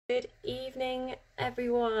Good evening,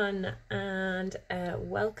 everyone, and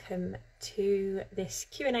welcome to this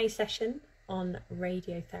Q&A session on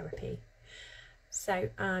radiotherapy. So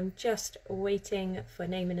I'm just waiting for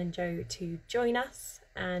Naaman and Joe to join us,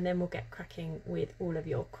 and then we'll get cracking with all of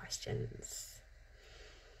your questions.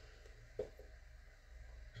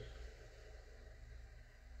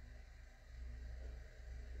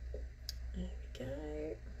 There we go.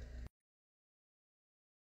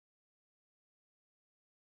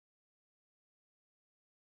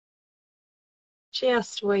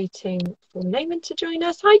 Just waiting for Naaman to join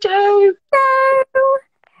us. Hi, Joe. Hello.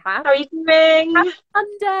 How are you doing? Happy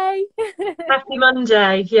Monday. Happy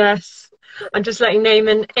Monday. Yes. I'm just letting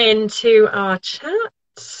Naaman into our chat.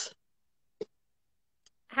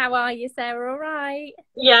 How are you, Sarah? All right?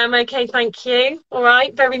 Yeah, I'm okay, thank you. All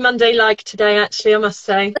right. Very Monday-like today, actually, I must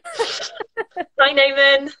say. Hi,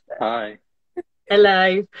 Naaman. Hi.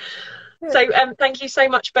 Hello. So thank you so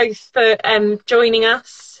much both for joining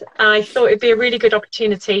us. I thought it'd be a really good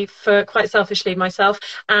opportunity for, quite selfishly, myself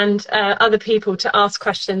and other people to ask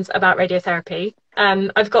questions about radiotherapy.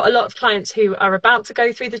 I've got a lot of clients who are about to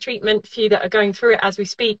go through the treatment, few that are going through it as we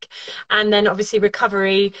speak, and then obviously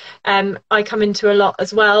recovery I come into a lot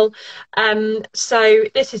as well. So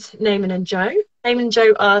this is Naaman and Joe. Naaman and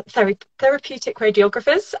Joe are therapeutic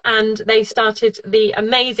radiographers, and they started the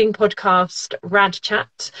amazing podcast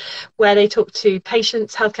RadChat, where they talk to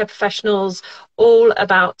patients, healthcare professionals, all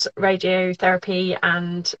about radiotherapy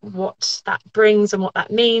and what that brings and what that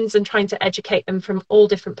means, and trying to educate them from all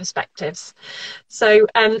different perspectives. So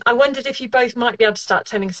I wondered if you both might be able to start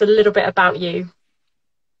telling us a little bit about you.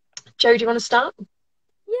 Joe, do you want to start?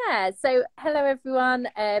 Yeah, so hello everyone.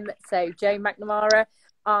 So Joe McNamara.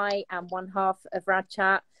 I am one half of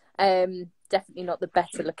RadChat. Definitely not the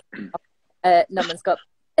better looking. Naaman's got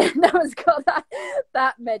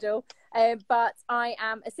that medal. But I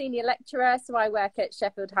am a senior lecturer, so I work at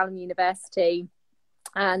Sheffield Hallam University.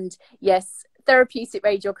 And yes, therapeutic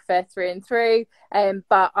radiographer through and through.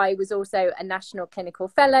 But I was also a national clinical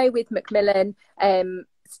fellow with Macmillan.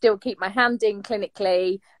 Still keep my hand in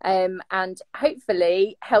clinically, and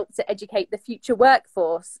hopefully help to educate the future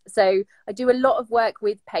workforce. So I do a lot of work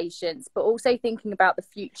with patients, but also thinking about the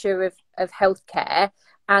future of healthcare,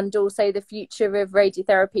 and also the future of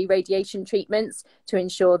radiotherapy, radiation treatments, to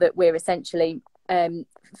ensure that we're essentially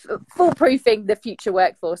foolproofing the future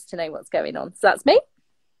workforce to know what's going on. So that's me.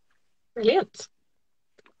 Brilliant.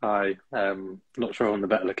 Hi. Not sure I'm the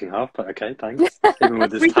better looking half, but okay, thanks. Even with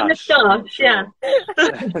this We can tash, start, I'm not sure.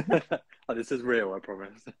 yeah. Oh, this is real, I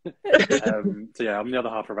promise. So yeah, I'm the other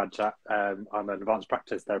half of RadChat. I'm an advanced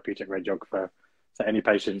practice therapeutic radiographer. So any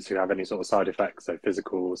patients who have any sort of side effects, so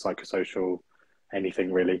physical, psychosocial,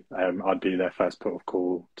 anything really, I'd be their first port of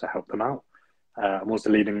call to help them out. I'm also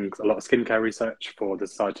leading a lot of skincare research for the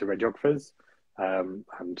Society of Radiographers. And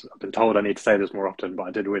I've been told I need to say this more often, but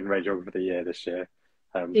I did win Radiographer of the Year this year.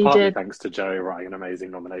 Partly thanks to Joe writing an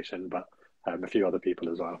amazing nomination, but a few other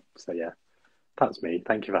people as well. So yeah, that's me.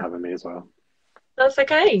 Thank you for having me as well. That's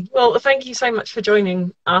okay. Well, thank you so much for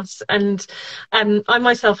joining us. And I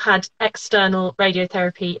myself had external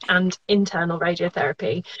radiotherapy and internal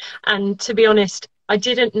radiotherapy. And to be honest, I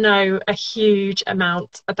didn't know a huge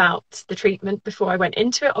amount about the treatment before I went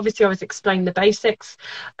into it. Obviously, I was explained the basics,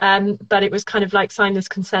 but it was kind of like sign this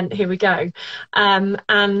consent, here we go.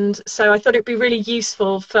 And so I thought it'd be really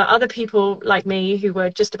useful for other people like me who were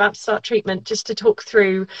just about to start treatment, just to talk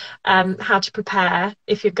through how to prepare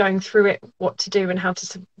if you're going through it, what to do and how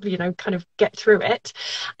to, kind of get through it,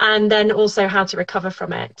 and then also how to recover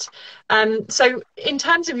from it. So in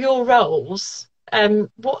terms of your roles,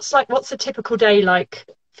 what's a typical day like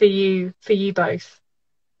for you both?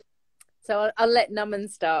 So I'll let Naaman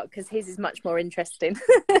start because his is much more interesting.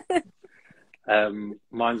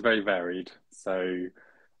 Mine's very varied. So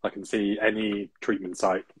I can see any treatment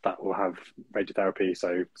site that will have radiotherapy,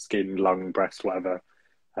 so skin, lung, breast, whatever,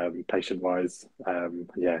 patient-wise.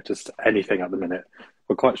 Yeah, just anything at the minute.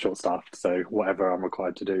 We're quite short-staffed, so whatever I'm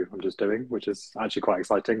required to do, I'm just doing, which is actually quite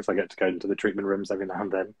exciting because I get to go into the treatment rooms every now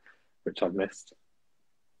and then, which I've missed.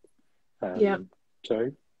 Yeah.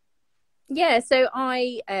 Joe? Yeah, so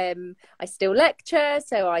I still lecture,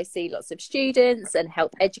 so I see lots of students and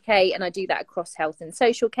help educate, and I do that across health and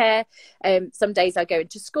social care. Some days I go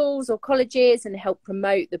into schools or colleges and help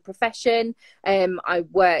promote the profession. I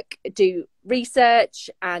do research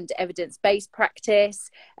and evidence-based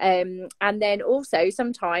practice, and then also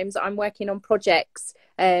sometimes I'm working on projects,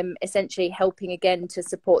 essentially helping again to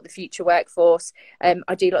support the future workforce.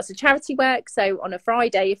 I do lots of charity work, so on a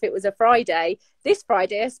Friday, if it was a Friday, this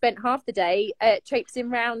Friday I spent half the day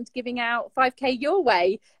traipsing around giving out 5k Your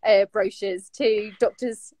Way brochures to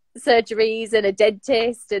doctors surgeries and a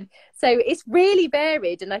dentist, and so it's really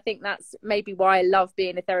varied. And I think that's maybe why I love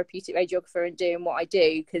being a therapeutic radiographer and doing what I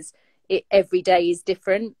do, because every day is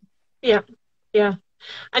different. Yeah, yeah.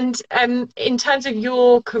 And in terms of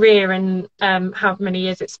your career and how many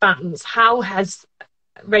years it spans, how has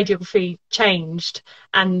radiography changed?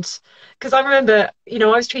 And because I remember, you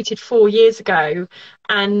know, I was treated 4 years ago,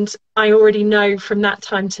 and I already know from that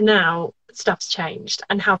time to now stuff's changed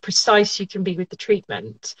and how precise you can be with the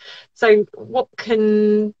treatment. So what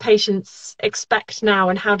can patients expect now,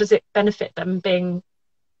 and how does it benefit them being,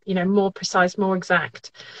 you know, more precise, more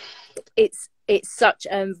exact? It's such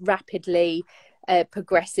a rapidly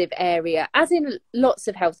progressive area, as in lots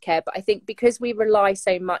of healthcare. But I think because we rely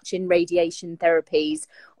so much in radiation therapies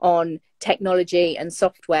on technology and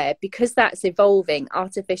software, because that's evolving,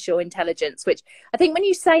 artificial intelligence, which I think when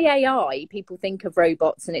you say AI, people think of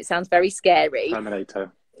robots and it sounds very scary.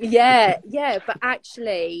 Terminator. Yeah, but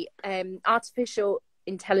actually, artificial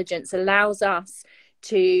intelligence allows us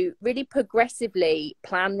to really progressively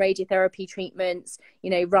plan radiotherapy treatments. You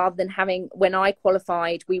know, rather than having, when I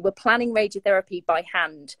qualified, we were planning radiotherapy by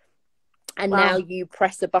hand, and now you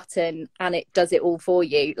press a button and it does it all for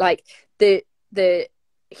you. Like the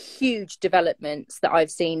huge developments that I've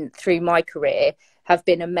seen through my career have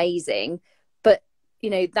been amazing. But you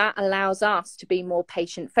know, that allows us to be more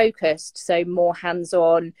patient focused, so more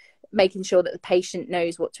hands-on, making sure that the patient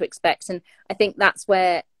knows what to expect. And I think that's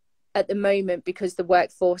where, at the moment, because the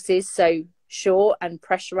workforce is so short and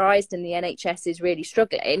pressurized and the NHS is really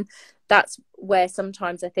struggling, that's where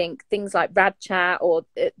sometimes I think things like RadChat or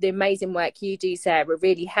the amazing work you do, Sarah,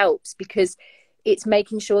 really helps, because it's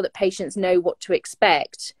making sure that patients know what to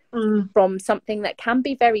expect from something that can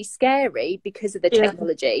be very scary because of the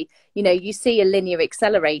technology. You know, you see a linear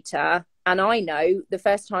accelerator, and I know the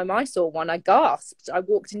first time I saw one, I gasped. I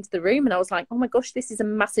walked into the room and I was like, oh my gosh, this is a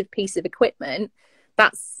massive piece of equipment.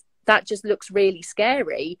 That just looks really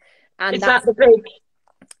scary. And is that the big?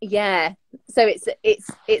 Yeah. So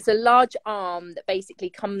it's a large arm that basically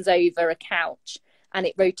comes over a couch, and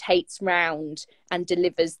it rotates round and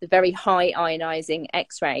delivers the very high ionizing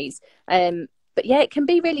X-rays. But yeah, it can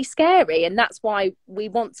be really scary, and that's why we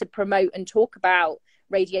want to promote and talk about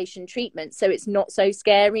radiation treatment, so it's not so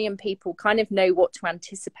scary and people kind of know what to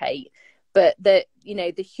anticipate. But the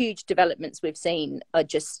huge developments we've seen are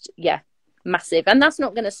just massive, and that's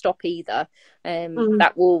not going to stop either.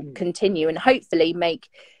 That will continue and hopefully make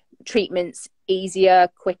treatments easier,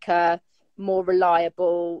 quicker, more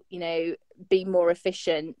reliable, you know, be more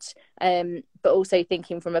efficient, but also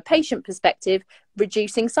thinking from a patient perspective,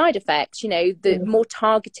 reducing side effects. You know, the more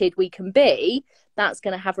targeted we can be, that's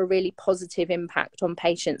going to have a really positive impact on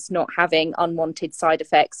patients not having unwanted side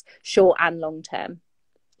effects, short and long term.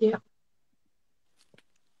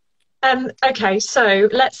 Okay, so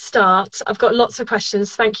let's start. I've got lots of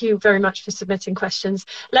questions. Thank you very much for submitting questions.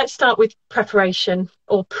 Let's start with preparation,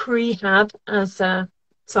 or prehab, as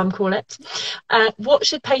some call it. What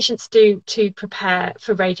should patients do to prepare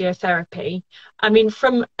for radiotherapy? I mean,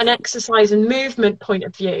 from an exercise and movement point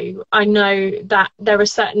of view, I know that there are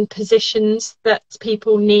certain positions that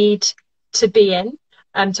people need to be in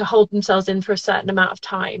and to hold themselves in for a certain amount of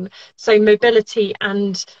time. So mobility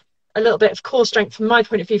and a little bit of core strength, from my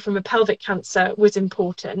point of view, from a pelvic cancer, was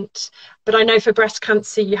important. But I know for breast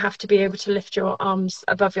cancer, you have to be able to lift your arms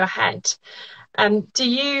above your head. Do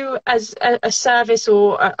you, as a service,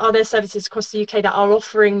 or are there services across the UK that are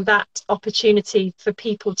offering that opportunity for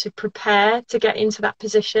people to prepare to get into that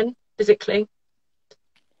position physically?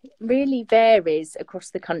 Really varies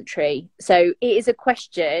across the country. So it is a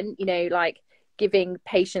question, you know, like giving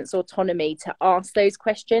patients autonomy to ask those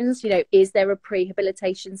questions. You know, is there a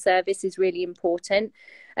prehabilitation service is really important.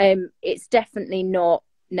 It's definitely not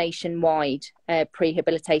nationwide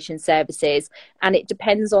prehabilitation services, and it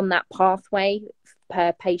depends on that pathway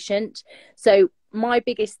per patient. So my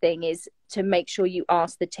biggest thing is to make sure you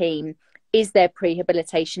ask the team, is there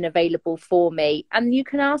prehabilitation available for me? And you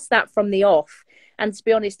can ask that from the off. And to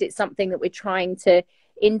be honest, it's something that we're trying to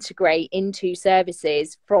integrate into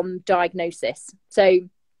services from diagnosis. So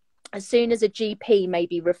as soon as a GP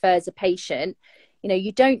maybe refers a patient, you know,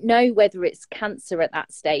 you don't know whether it's cancer at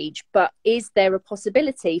that stage, but is there a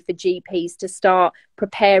possibility for GPs to start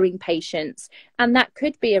preparing patients? And that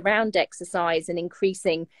could be around exercise and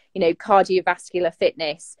increasing, you know, cardiovascular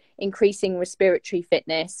fitness, increasing respiratory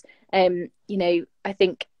fitness. You know, I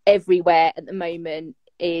think everywhere at the moment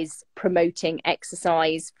is promoting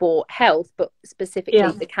exercise for health, but specifically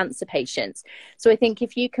for cancer patients. So I think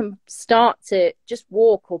if you can start to just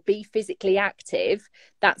walk or be physically active,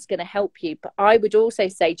 that's going to help you. But I would also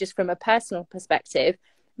say, just from a personal perspective,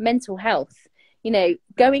 mental health, you know,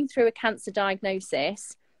 going through a cancer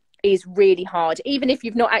diagnosis is really hard, even if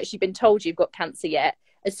you've not actually been told you've got cancer yet.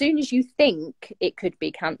 As soon as you think it could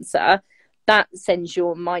be cancer, that sends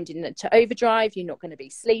your mind into overdrive. You're not going to be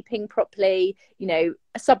sleeping properly. You know,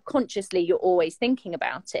 subconsciously, you're always thinking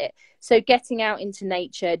about it. So getting out into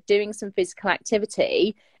nature, doing some physical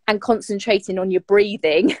activity and concentrating on your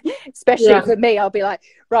breathing, especially for me, I'll be like,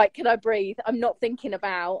 right, can I breathe? I'm not thinking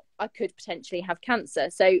about I could potentially have cancer.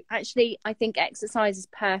 So actually, I think exercise is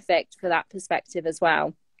perfect for that perspective as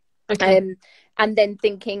well. Okay. And then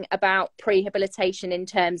thinking about prehabilitation in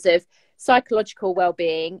terms of psychological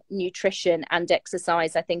well-being, nutrition and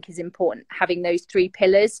exercise, I think is important, having those three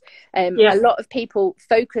pillars. A lot of people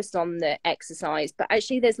focus on the exercise, but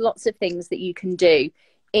actually there's lots of things that you can do.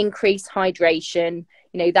 Increase hydration,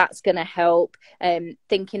 you know, that's going to help.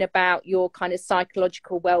 Thinking about your kind of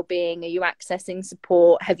psychological well-being, are you accessing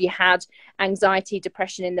support? Have you had anxiety,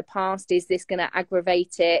 depression in the past? Is this going to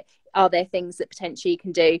aggravate it? Are there things that potentially you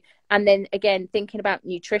can do? And then again, thinking about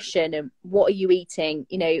nutrition and what are you eating?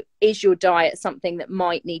 You know, is your diet something that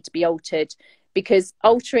might need to be altered? Because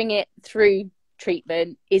altering it through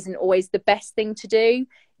treatment isn't always the best thing to do.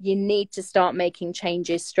 You need to start making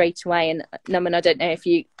changes straight away. And Naman, I don't know if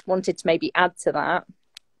you wanted to maybe add to that.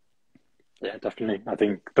 Yeah, definitely. I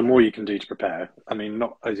think the more you can do to prepare, I mean,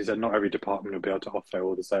 not, as you said, not every department will be able to offer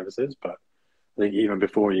all the services, but I think even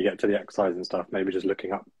before you get to the exercise and stuff, maybe just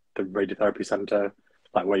looking up the radiotherapy centre,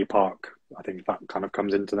 like where you park, I think that kind of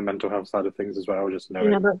comes into the mental health side of things as well, just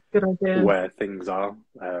knowing that's a good idea. Where things are,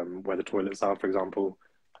 where the toilets are, for example,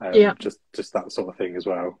 just that sort of thing as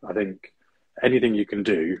well. I think anything you can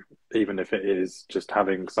do, even if it is just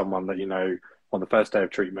having someone that you know on the first day of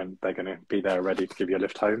treatment, they're going to be there ready to give you a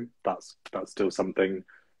lift home. That's still something,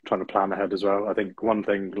 trying to plan ahead as well. I think one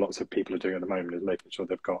thing lots of people are doing at the moment is making sure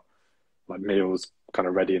they've got like meals kind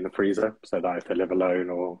of ready in the freezer, so that if they live alone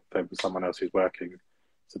or if there's someone else who's working,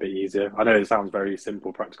 it's a bit easier. I know it sounds very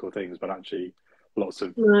simple, practical things, but actually lots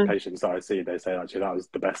of patients that I see, they say actually that was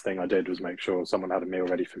the best thing I did, was make sure someone had a meal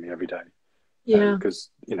ready for me every day.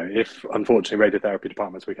 Because you know, if unfortunately radiotherapy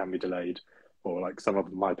departments, we can be delayed, or like some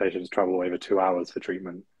of my patients travel over 2 hours for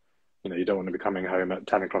treatment, you know, you don't want to be coming home at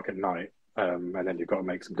 10 o'clock at night and then you've got to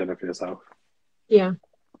make some dinner for yourself.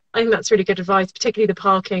 I think that's really good advice, particularly the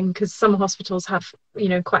parking, because some hospitals have, you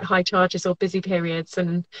know, quite high charges or busy periods,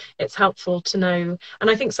 and it's helpful to know. And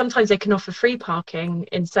I think sometimes they can offer free parking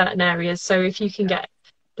in certain areas. So if you can get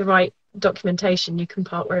the right documentation, you can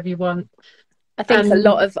park wherever you want. I think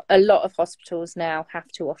a lot of hospitals now have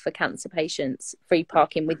to offer cancer patients free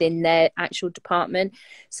parking within their actual department.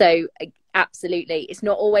 So absolutely, it's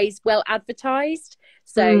not always well advertised.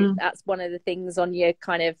 So that's one of the things on your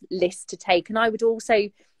kind of list to take. And I would also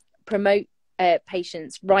promote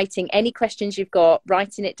patients writing any questions you've got,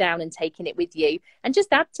 writing it down and taking it with you, and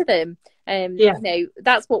just add to them. You know,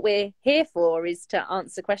 that's what we're here for, is to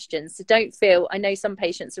answer questions. So don't feel, I know some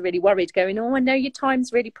patients are really worried going, oh, I know your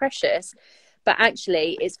time's really precious, but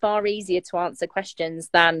actually it's far easier to answer questions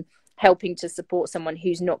than helping to support someone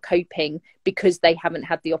who's not coping because they haven't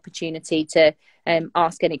had the opportunity to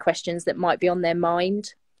ask any questions that might be on their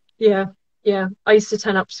mind. I used to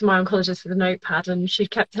turn up to my oncologist with a notepad, and she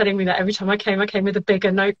kept telling me that every time I came with a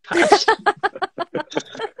bigger notepad.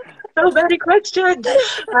 So many questions.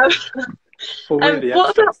 Well, we're the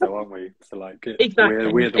experts though, aren't we? So like,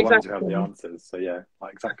 we're the ones who have the answers. So yeah,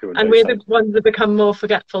 like exactly what. And we're the ones that become more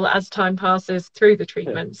forgetful as time passes through the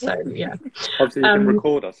treatment. So obviously you can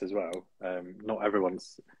record us as well. Not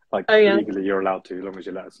everyone's like legally you're allowed to, as long as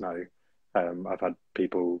you let us know. I've had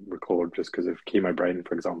people record just because of chemo brain,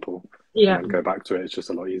 for example, and go back to it. It's just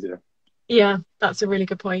a lot easier. Yeah, that's a really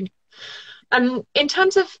good point. In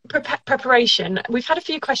terms of preparation, we've had a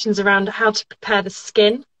few questions around how to prepare the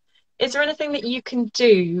skin. Is there anything that you can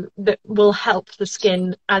do that will help the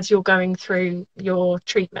skin as you're going through your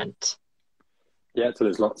treatment? Yeah, so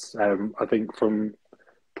there's lots. I think from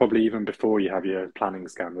probably even before you have your planning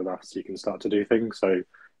scan with us, you can start to do things. So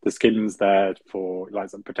the skin's there for like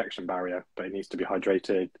some protection barrier, but it needs to be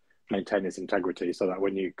hydrated, maintain its integrity, so that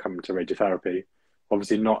when you come to radiotherapy,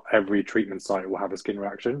 obviously not every treatment site will have a skin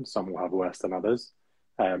reaction. Some will have worse than others,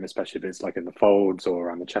 especially if it's like in the folds or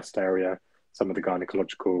around the chest area. Some of the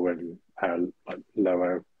gynecological and like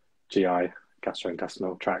lower GI,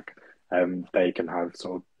 gastrointestinal tract, they can have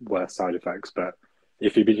sort of worse side effects. But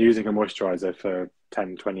if you've been using a moisturiser for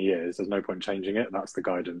 10, 20 years, there's no point changing it. That's the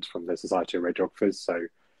guidance from the Society of Radiographers. So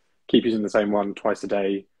keep using the same one twice a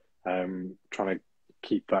day, trying to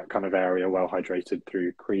keep that kind of area well hydrated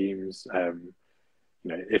through creams,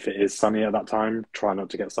 if it is sunny at that time, try not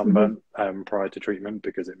to get sunburnt prior to treatment,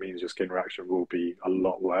 because it means your skin reaction will be a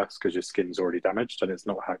lot worse because your skin's already damaged and it's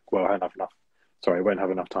not it won't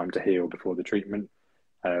have enough time to heal before the treatment.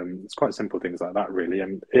 It's quite simple things like that, really.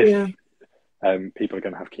 And if people are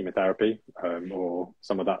going to have chemotherapy or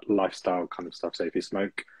some of that lifestyle kind of stuff, say if you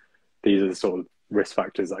smoke, these are the sort of risk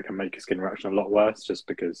factors that can make your skin reaction a lot worse, just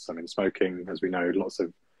because, smoking, as we know, lots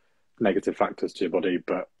of negative factors to your body,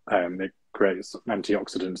 but it creates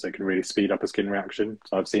antioxidants that can really speed up a skin reaction.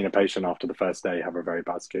 So I've seen a patient after the first day have a very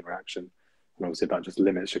bad skin reaction, and obviously that just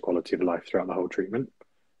limits your quality of life throughout the whole treatment.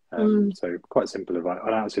 So quite simple advice.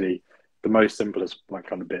 And actually, the most simplest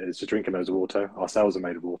kind of bit is just drinking loads of water. Our cells are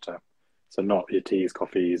made of water, so not your teas,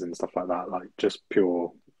 coffees, and stuff like that. Like just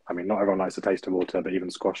pure. Not everyone likes the taste of water, but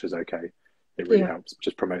even squash is okay. It really helps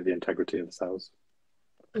just promote the integrity of the cells.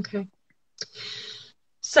 Okay.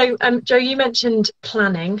 So, Jo, you mentioned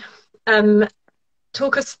planning.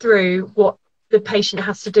 Talk us through what the patient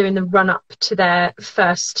has to do in the run-up to their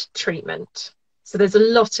first treatment. So there's a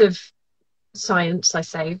lot of science, I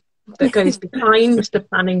say, that goes behind the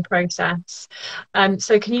planning process.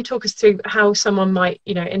 So can you talk us through how someone might,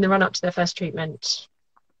 in the run-up to their first treatment,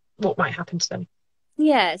 what might happen to them?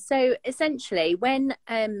 Yeah, so essentially when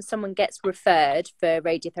someone gets referred for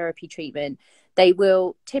radiotherapy treatment, they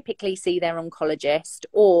will typically see their oncologist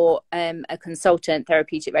or a consultant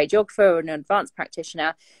therapeutic radiographer or an advanced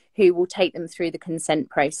practitioner who will take them through the consent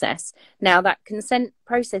process. Now, that consent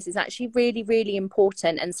process is actually really, really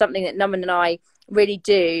important, and something that Naman and I really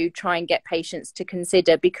do try and get patients to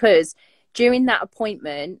consider, because during that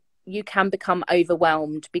appointment, you can become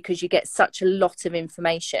overwhelmed because you get such a lot of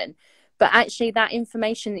information. But actually, that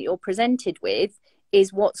information that you're presented with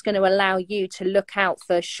is what's going to allow you to look out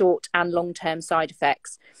for short and long-term side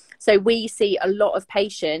effects. So we see a lot of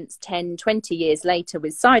patients 10, 20 years later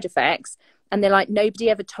with side effects, and they're like, nobody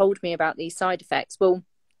ever told me about these side effects. Well,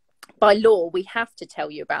 by law, we have to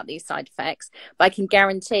tell you about these side effects, but I can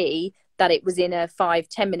guarantee that it was in a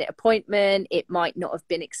 5-10 minute appointment. It might not have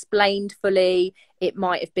been explained fully. It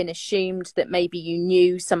might have been assumed that maybe you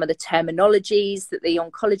knew some of the terminologies that the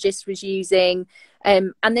oncologist was using.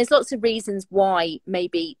 And there's lots of reasons why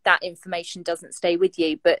maybe that information doesn't stay with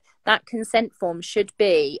you, but that consent form should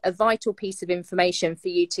be a vital piece of information for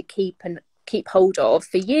you to keep hold of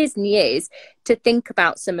for years and years, to think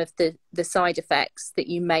about some of the side effects that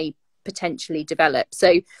you may potentially develop.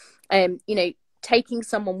 So, taking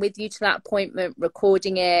someone with you to that appointment,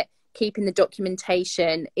 recording it, keeping the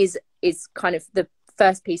documentation is kind of the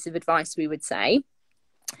first piece of advice we would say.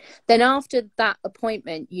 Then after that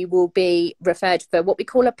appointment, you will be referred for what we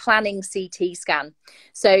call a planning CT scan.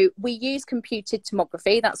 So we use computed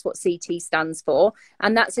tomography. That's what CT stands for.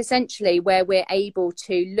 And that's essentially where we're able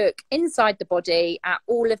to look inside the body at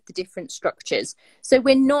all of the different structures. So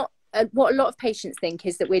we're not what a lot of patients think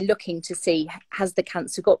is that we're looking to see, has the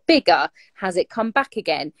cancer got bigger? Has it come back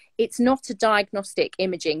again? It's not a diagnostic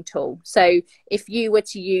imaging tool. So if you were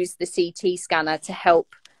to use the CT scanner to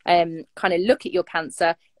help kind of look at your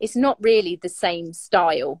cancer, it's not really the same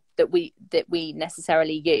style that we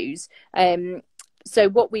necessarily use. So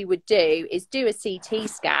what we would do is do a CT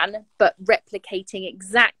scan, but replicating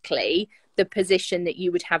exactly the position that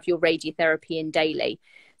you would have your radiotherapy in daily.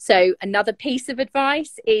 So another piece of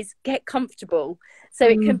advice is get comfortable. So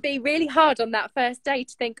it can be really hard on that first day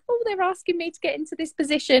to think, oh, they're asking me to get into this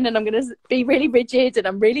position and I'm going to be really rigid and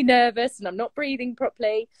I'm really nervous and I'm not breathing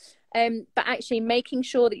properly. But actually making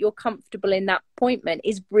sure that you're comfortable in that appointment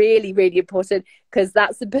is really, really important, because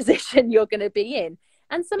that's the position you're going to be in.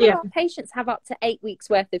 And some of our patients have up to 8 weeks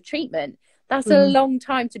worth of treatment. That's a long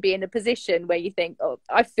time to be in a position where you think, oh,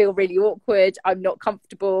 I feel really awkward. I'm not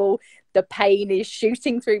comfortable. The pain is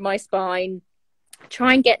shooting through my spine.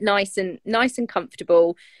 Try and get nice and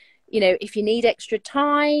comfortable. If you need extra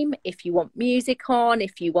time, if you want music on,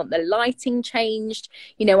 if you want the lighting changed,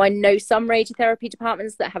 I know some radiotherapy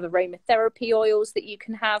departments that have aromatherapy oils that you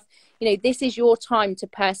can have. This is your time to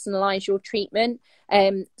personalize your treatment.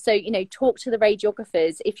 So, talk to the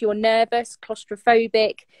radiographers. If you're nervous,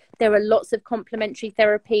 claustrophobic, there are lots of complementary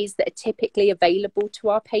therapies that are typically available to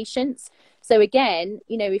our patients. So again,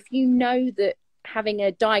 if you know that having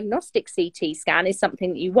a diagnostic CT scan is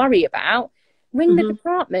something that you worry about, ring the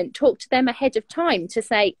department, talk to them ahead of time to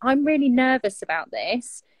say, I'm really nervous about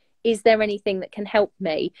this. Is there anything that can help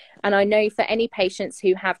me? And I know for any patients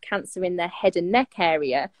who have cancer in their head and neck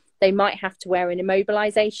area, they might have to wear an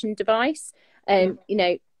immobilization device. And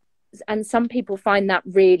some people find that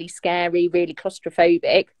really scary, really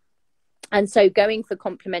claustrophobic. And so going for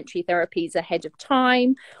complementary therapies ahead of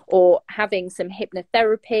time, or having some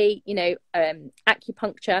hypnotherapy,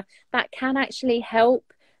 acupuncture, that can actually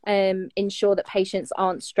help ensure that patients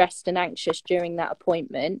aren't stressed and anxious during that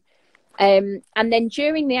appointment. And then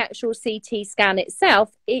during the actual CT scan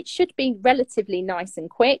itself, it should be relatively nice and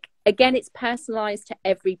quick. Again, it's personalized to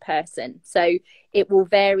every person, so it will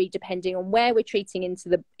vary depending on where we're treating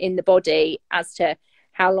in the body as to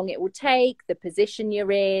how long it will take, the position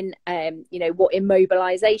you're in, what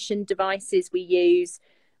immobilization devices we use.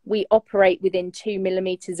 We operate within 2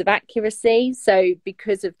 millimeters of accuracy, so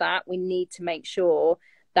because of that, we need to make sure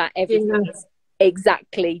that everything is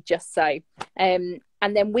exactly just so.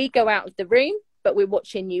 And then we go out of the room, but we're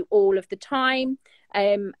watching you all of the time.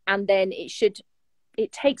 And then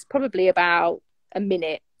it takes probably about a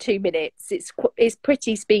minute, 2 minutes. It's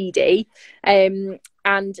pretty speedy.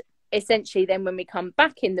 And essentially then when we come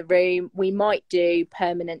back in the room, we might do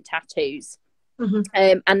permanent tattoos.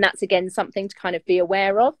 And that's, again, something to kind of be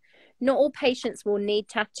aware of. Not all patients will need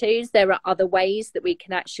tattoos. There are other ways that we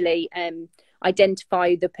can actually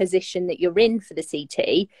identify the position that you're in for the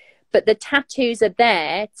CT. But the tattoos are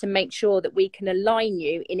there to make sure that we can align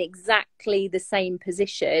you in exactly the same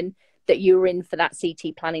position that you were in for that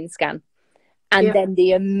CT planning scan. And then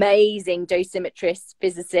the amazing dosimetrists,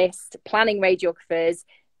 physicists, planning radiographers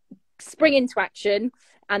spring into action,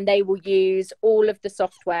 and they will use all of the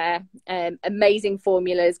software, amazing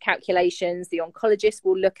formulas, calculations. The oncologist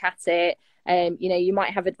will look at it. You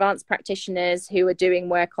might have advanced practitioners who are doing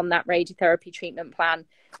work on that radiotherapy treatment plan,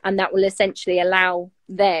 and that will essentially allow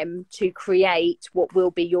them to create what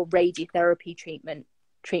will be your radiotherapy treatment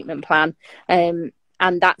plan.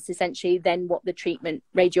 And that's essentially then what the treatment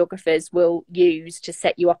radiographers will use to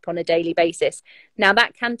set you up on a daily basis. Now,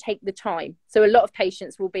 that can take the time. So a lot of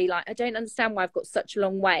patients will be like, I don't understand why I've got such a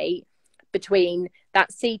long wait between that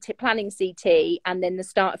planning CT and then the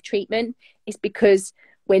start of treatment. It's because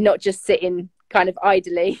we're not just sitting kind of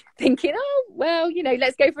idly thinking, oh, well,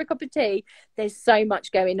 let's go for a cup of tea. There's so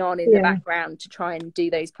much going on in the background to try and do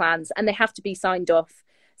those plans, and they have to be signed off.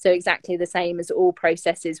 So exactly the same as all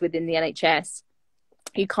processes within the NHS.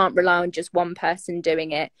 You can't rely on just one person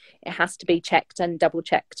doing it. It has to be checked and double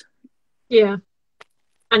checked. Yeah.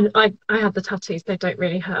 And I have the tattoos. They don't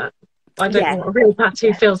really hurt. I don't know what a real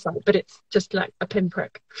tattoo feels like, but it's just like a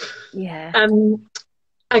pinprick. Yeah.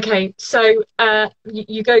 Okay, so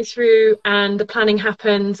you go through and the planning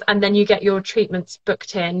happens, and then you get your treatments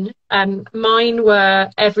booked in. Mine were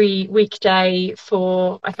every weekday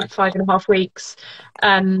for, I think, 5.5 weeks.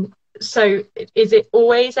 So is it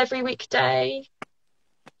always every weekday?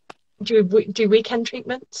 Do weekend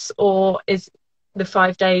treatments, or is the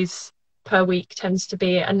 5 days per week tends to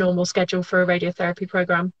be a normal schedule for a radiotherapy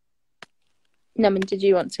program? Naman, did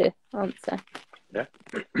you want to answer? Yeah.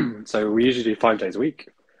 So we usually do 5 days a week,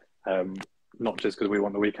 not just because we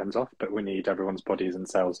want the weekends off, but we need everyone's bodies and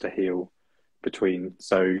cells to heal between.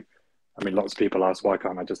 So, I mean, lots of people ask, why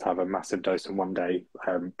can't I just have a massive dose in one day?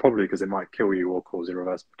 Probably because it might kill you or cause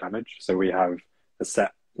irreversible damage. So we have a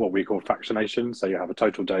set, what we call fractionation. So you have a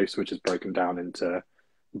total dose, which is broken down into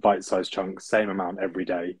bite-sized chunks, same amount every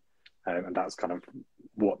day. And that's kind of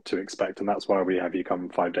what to expect. And that's why we have you come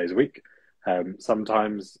 5 days a week.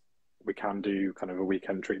 Sometimes we can do kind of a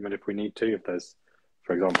weekend treatment if we need to. If there's,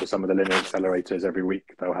 for example, some of the linear accelerators every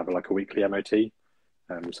week, they'll have like a weekly MOT.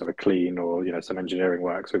 So a clean or, some engineering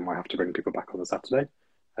work. So we might have to bring people back on the Saturday.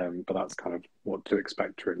 But that's kind of what to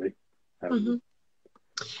expect, really. I'm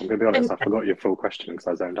going to be honest, I forgot your full question because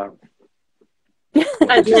I zoned out. No,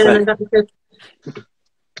 that's good.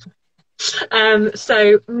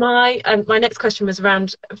 So my next question was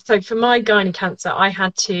around, so for my gynae cancer, I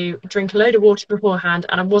had to drink a load of water beforehand,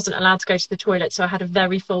 and I wasn't allowed to go to the toilet, so I had a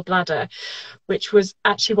very full bladder, which was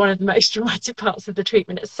actually one of the most dramatic parts of the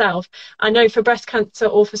treatment itself. I know for breast cancer,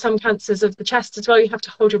 or for some cancers of the chest as well, you have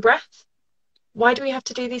to hold your breath. Why do we have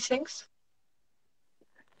to do these things?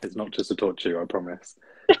 It's not just to torture you, I promise.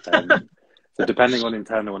 So depending on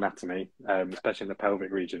internal anatomy, especially in the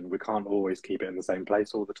pelvic region, we can't always keep it in the same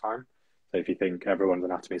place all the time. So if you think everyone's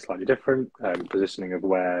anatomy is slightly different, positioning of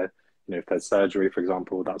where, if there's surgery, for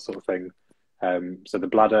example, that sort of thing. So the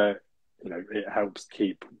bladder, it helps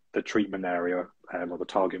keep the treatment area, or the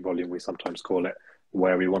target volume, we sometimes call it,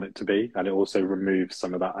 where we want it to be. And it also removes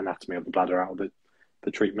some of that anatomy of the bladder out of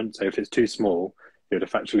the treatment. So if it's too small, it would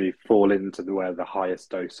effectively fall into where the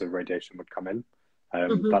highest dose of radiation would come in.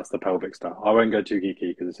 That's the pelvic stuff. I won't go too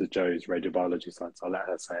geeky because this is Joe's radiobiology side, so I'll let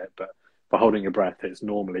her say it. But for holding your breath, it's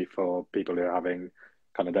normally for people who are having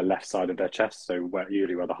kind of the left side of their chest, so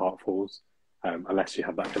usually where the heart falls, unless you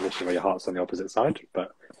have that condition where your heart's on the opposite side.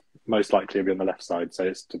 But most likely it'll be on the left side. So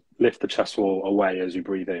it's to lift the chest wall away as you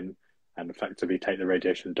breathe in and effectively take the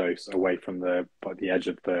radiation dose away from the edge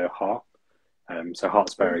of the heart. So heart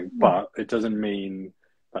sparing, but it doesn't mean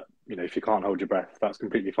that, you know, if you can't hold your breath, that's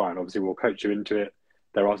completely fine. Obviously, we'll coach you into it.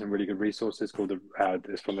 There are some really good resources called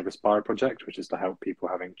it's from the Respire Project, which is to help people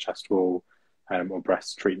having chest wall or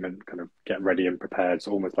breast treatment kind of get ready and prepared. It's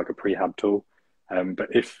almost like a prehab tool. But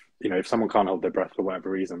if someone can't hold their breath for whatever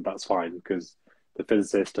reason, that's fine, because the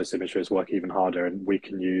physicists, dosimetrists work even harder, and we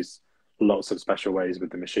can use lots of special ways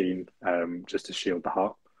with the machine just to shield the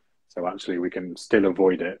heart. So actually we can still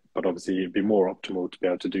avoid it, but obviously it'd be more optimal to be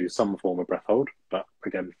able to do some form of breath hold. But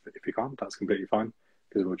again, if you can't, that's completely fine,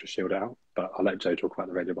 because we'll just shield it out. But I'll let Jo talk about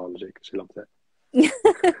the radiobiology because she loves it.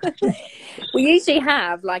 We usually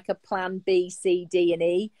have like a plan B, C, D, and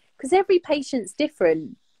E, because every patient's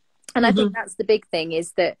different. And I think that's the big thing,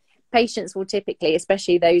 is that patients will typically,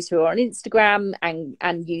 especially those who are on Instagram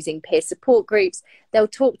and using peer support groups, they'll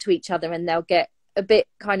talk to each other and they'll get a bit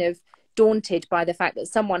kind of daunted by the fact that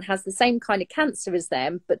someone has the same kind of cancer as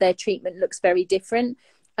them, but their treatment looks very different.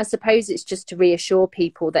 I suppose it's just to reassure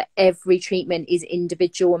people that every treatment is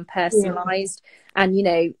individual and personalised. Yeah. And, you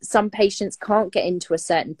know, some patients can't get into a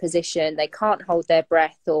certain position, they can't hold their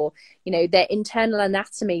breath, or, you know, their internal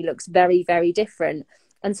anatomy looks very, very different.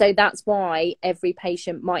 And so that's why every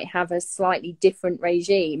patient might have a slightly different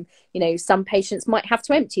regime. You know, some patients might have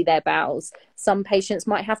to empty their bowels. Some patients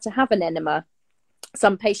might have to have an enema.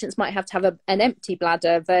 Some patients might have to have an empty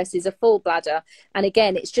bladder versus a full bladder. And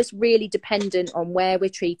again, it's just really dependent on where we're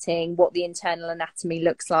treating, what the internal anatomy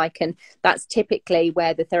looks like. And that's typically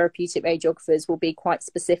where the therapeutic radiographers will be quite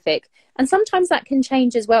specific. And sometimes that can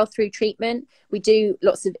change as well through treatment. We do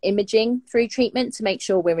lots of imaging through treatment to make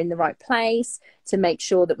sure we're in the right place, to make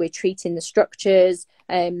sure that we're treating the structures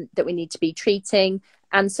that we need to be treating.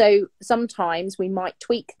 And so sometimes we might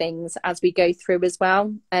tweak things as we go through as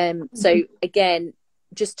well. So again,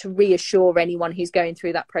 just to reassure anyone who's going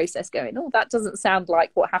through that process going, oh, that doesn't sound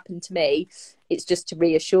like what happened to me. It's just to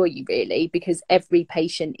reassure you, really, because every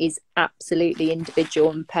patient is absolutely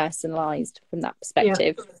individual and personalised from that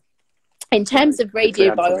perspective. Yeah. In terms of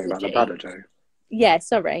radiobiology. About the bladder, Jo. Yeah,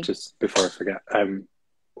 sorry. Just before I forget,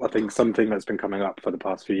 I think something that's been coming up for the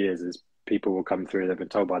past few years is people will come through, they've been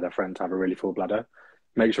told by their friend to have a really full bladder.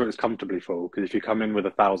 Make sure it's comfortably full, because if you come in with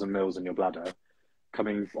 1,000 mils in your bladder,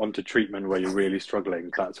 coming onto treatment where you're really struggling,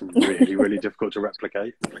 that's really, really difficult to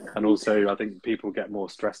replicate. And also, I think people get more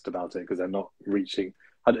stressed about it because they're not reaching.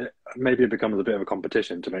 Maybe it becomes a bit of a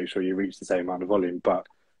competition to make sure you reach the same amount of volume. But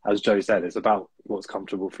as Jo said, it's about what's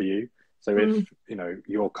comfortable for you. So if, you know,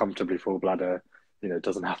 you're comfortably full bladder, you know, it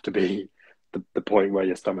doesn't have to be the point where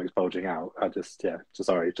your stomach's bulging out.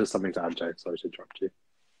 Sorry, just something to add, Jo. Sorry to interrupt you.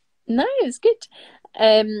 No, it's good.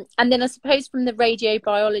 And then I suppose from the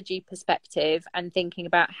radiobiology perspective and thinking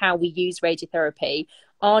about how we use radiotherapy,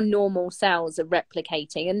 our normal cells are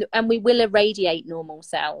replicating, and we will irradiate normal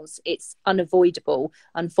cells. It's unavoidable,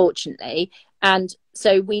 unfortunately. And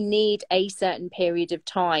so we need a certain period of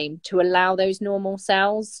time to allow those normal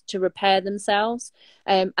cells to repair themselves.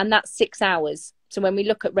 And that's 6 hours. So when we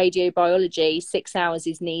look at radiobiology, 6 hours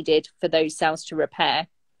is needed for those cells to repair.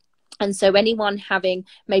 And so anyone having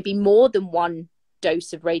maybe more than one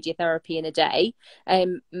dose of radiotherapy in a day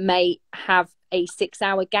may have a 6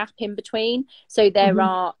 hour gap in between. So there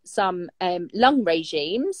are some lung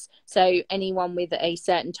regimes. So anyone with a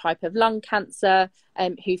certain type of lung cancer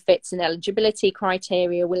who fits an eligibility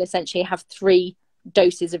criteria will essentially have 3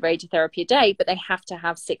 doses of radiotherapy a day, but they have to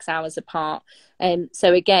have 6 hours apart.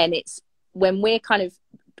 So again, it's when we're kind of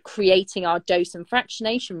creating our dose and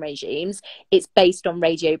fractionation regimes, it's based on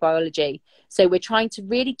radiobiology. So we're trying to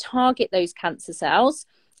really target those cancer cells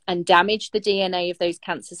and damage the DNA of those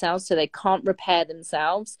cancer cells so they can't repair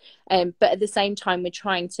themselves. But at the same time, we're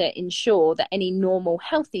trying to ensure that any normal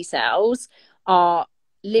healthy cells are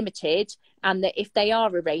limited, and that if they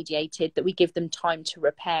are irradiated, that we give them time to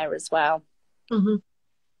repair as well.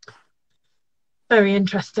 Very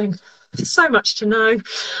interesting. So much to know.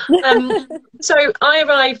 So I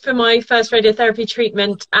arrived for my first radiotherapy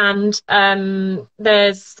treatment, and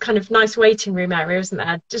there's kind of nice waiting room area, isn't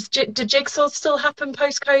there? Do jigsaws still happen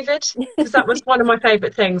post-COVID? Because that was one of my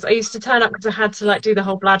favourite things. I used to turn up because I had to like do the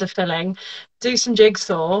whole bladder filling, do some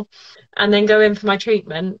jigsaw, and then go in for my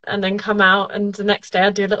treatment, and then come out, and the next day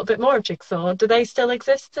I'd do a little bit more of jigsaw. Do they still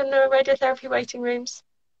exist in the radiotherapy waiting rooms?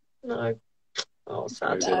 No. Oh,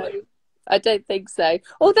 sad. No. I don't think so.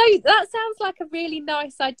 Although that sounds like a really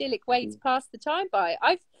nice, idyllic way to pass the time by.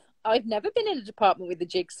 I've never been in a department with a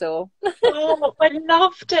jigsaw. Oh, I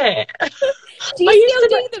loved it. Do you still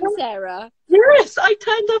do them, Sarah? Yes, I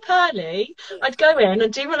turned up early. I'd go in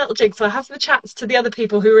and do my little jigsaw, have the chats to the other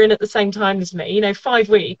people who were in at the same time as me. 5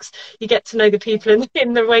 weeks, you get to know the people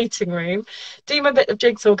in the waiting room, do my bit of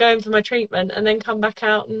jigsaw, go in for my treatment, and then come back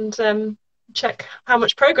out and check how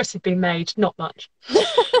much progress had been made. Not much.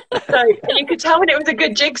 So you could tell when it was a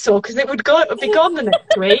good jigsaw because it would be gone the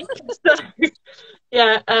next week. So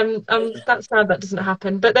yeah, that's sad that doesn't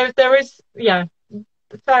happen. But there is, yeah,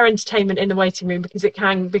 fair entertainment in the waiting room because it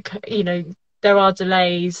can be, there are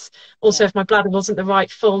delays. Also, if my bladder wasn't the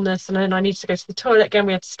right fullness and then I need to go to the toilet again,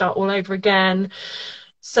 we had to start all over again.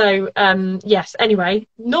 So yes, anyway,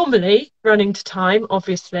 normally running to time,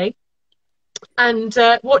 obviously. And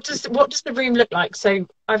what does the room look like? So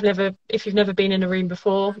if you've never been in a room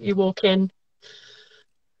before, you walk in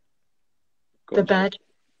the bed.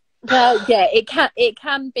 Well, yeah, it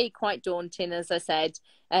can be quite daunting, as I said.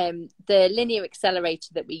 The linear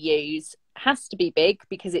accelerator that we use has to be big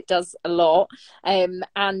because it does a lot,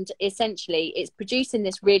 and essentially it's producing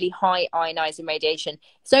this really high ionizing radiation.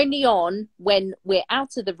 It's only on when we're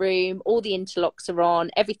out of the room, all the interlocks are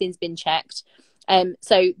on, everything's been checked,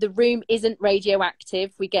 so the room isn't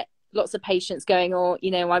radioactive. We get lots of patients going, oh,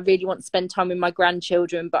 I really want to spend time with my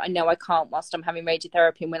grandchildren, but I know I can't whilst I'm having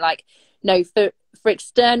radiotherapy. And we're like, no, for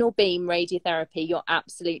external beam radiotherapy, you're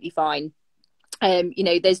absolutely fine.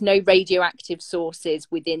 There's no radioactive sources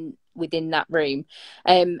within that room.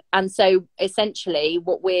 And so essentially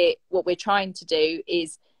what we're trying to do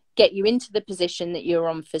is get you into the position that you're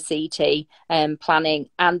on for CT planning.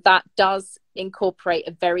 And that does incorporate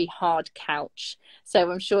a very hard couch.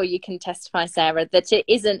 So I'm sure you can testify, Sarah, that it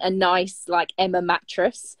isn't a nice like Emma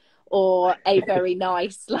mattress or a very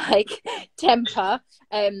nice like Temper.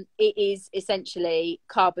 It is essentially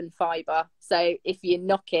carbon fiber. So if you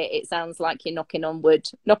knock it, it sounds like you're knocking on wood,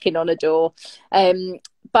 knocking on a door.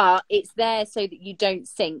 But it's there so that you don't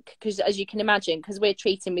sink, because as you can imagine, because we're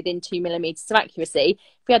treating within 2 millimeters of accuracy,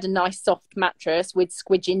 if we had a nice soft mattress, we'd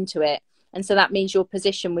squidge into it. And so that means your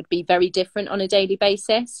position would be very different on a daily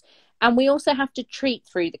basis. And we also have to treat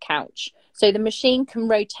through the couch. So the machine can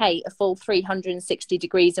rotate a full 360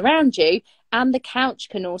 degrees around you, and the couch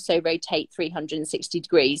can also rotate 360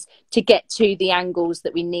 degrees to get to the angles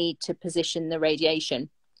that we need to position the radiation.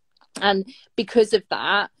 And because of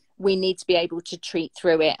that, we need to be able to treat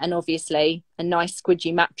through it. And obviously, a nice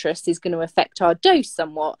squidgy mattress is going to affect our dose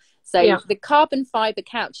somewhat. So the carbon fiber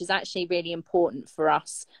couch is actually really important for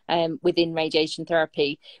us within radiation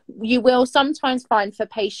therapy. You will sometimes find for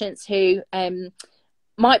patients who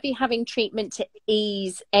might be having treatment to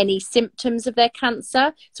ease any symptoms of their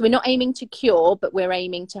cancer. So we're not aiming to cure, but we're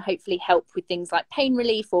aiming to hopefully help with things like pain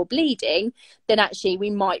relief or bleeding. Then actually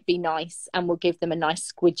we might be nice and we'll give them a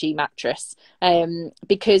nice squidgy mattress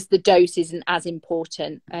because the dose isn't as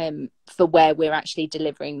important for where we're actually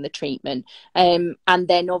delivering the treatment. And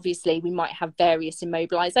then obviously we might have various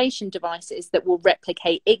immobilization devices that will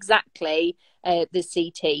replicate exactly the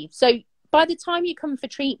CT. So by the time you come for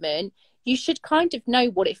treatment, you should kind of know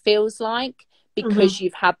what it feels like because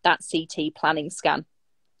you've had that CT planning scan.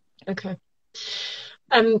 Okay.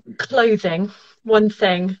 Clothing, one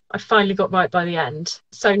thing I finally got right by the end.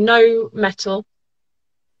 So no metal.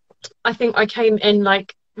 I think I came in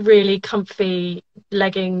like really comfy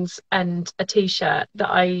leggings and a t-shirt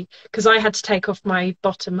because I had to take off my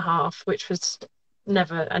bottom half, which was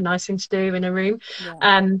never a nice thing to do in a room,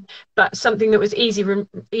 but something that was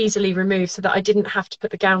easily removed so that I didn't have to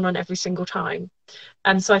put the gown on every single time.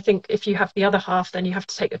 And so I think if you have the other half, then you have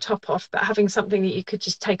to take the top off, but having something that you could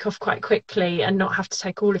just take off quite quickly and not have to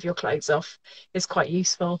take all of your clothes off is quite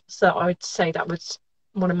useful. So I would say that was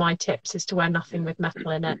one of my tips, is to wear nothing with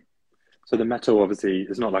metal in it. So the metal obviously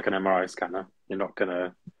is not like an MRI scanner. You're not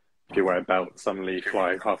gonna, if you wear a belt, suddenly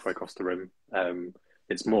fly halfway across the room.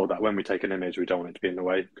 It's more that when we take an image, we don't want it to be in the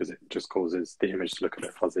way because it just causes the image to look a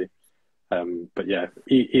bit fuzzy. But yeah,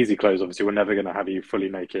 easy clothes. Obviously, we're never going to have you fully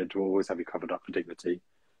naked. We'll always have you covered up for dignity.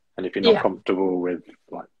 And if you're not comfortable with,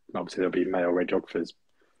 like, obviously there'll be male radiographers.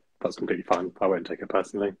 That's completely fine. I won't take it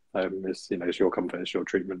personally. It's your comfort, it's your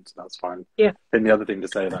treatment. That's fine. Yeah. Then the other thing to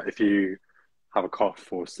say that if you have a cough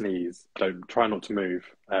or sneeze, try not to move.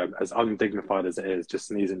 As undignified as it is, just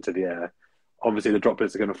sneeze into the air. Obviously, the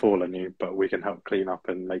droplets are going to fall on you, but we can help clean up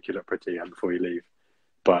and make you look pretty and before you leave.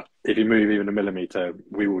 But if you move even a millimetre,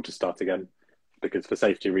 we will just start again. Because for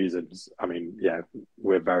safety reasons, I mean, yeah,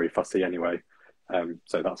 we're very fussy anyway.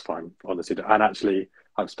 So that's fine, honestly. And actually,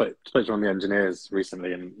 I've spoken to one of the engineers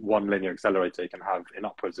recently, and one linear accelerator can have in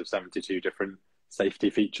upwards of 72 different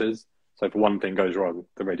safety features. So if one thing goes wrong,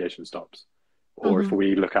 the radiation stops. Or if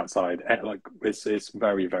we look outside, like it's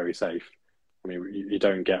very, very safe. I mean, you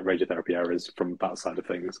don't get radiotherapy errors from that side of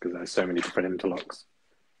things because there's so many different interlocks.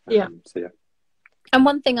 Yeah. So yeah. And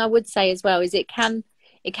one thing I would say as well is it can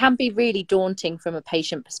be really daunting from a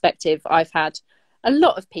patient perspective. I've had a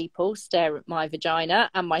lot of people stare at my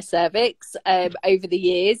vagina and my cervix over the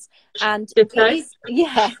years, and it is,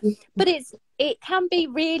 yeah, but it can be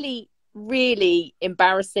really, really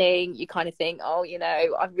embarrassing. You kind of think, oh, you know,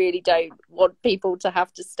 I really don't want people to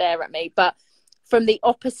have to stare at me. But from the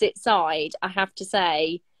opposite side, I have to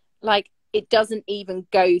say, like, it doesn't even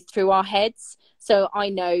go through our heads. So I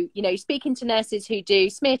know, you know, speaking to nurses who do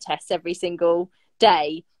smear tests every single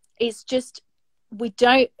day, it's just we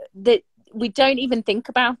don't even think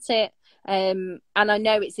about it. And I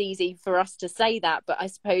know it's easy for us to say that, but I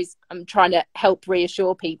suppose I'm trying to help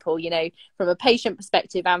reassure people, you know, from a patient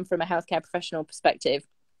perspective and from a healthcare professional perspective,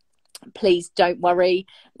 please don't worry.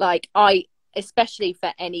 Like, especially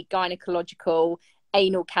for any gynecological,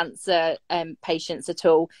 anal cancer patients at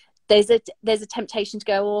all, there's a temptation to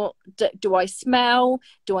go, oh, do I smell?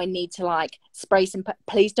 Do I need to like spray some?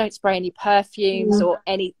 Please don't spray any perfumes or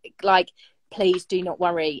any, like, please do not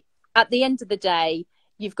worry. At the end of the day,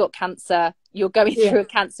 you've got cancer. You're going through a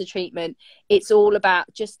cancer treatment. It's all about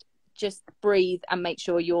just breathe and make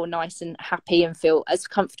sure you're nice and happy and feel as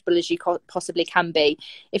comfortable as you possibly can be.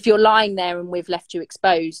 If you're lying there and we've left you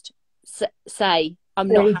exposed, say, I'm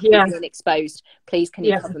not happy being exposed. Please, can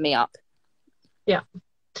you cover me up?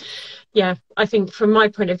 Yeah, I think from my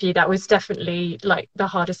point of view, that was definitely like the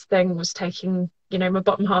hardest thing, was taking, you know, my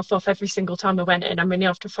bottom half off every single time I went in. I mean,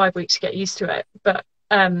 after 5 weeks to get used to it, but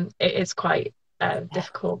it is quite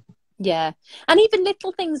difficult. Yeah. And even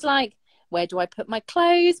little things like, where do I put my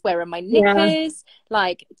clothes? Where are my knickers?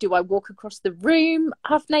 Like, do I walk across the room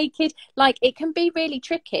half naked? Like, it can be really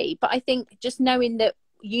tricky, but I think just knowing that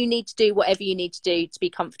you need to do whatever you need to do to be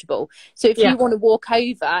comfortable. So if you want to walk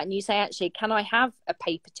over and you say, actually, can I have a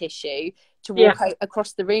paper tissue to walk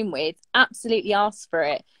across the room with? Absolutely ask for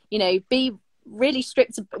it. You know, be really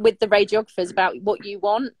strict with the radiographers about what you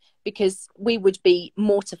want, because we would be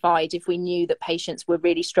mortified if we knew that patients were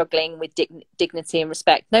really struggling with dignity and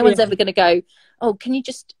respect. No one's ever going to go, oh, can you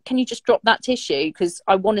just drop that tissue because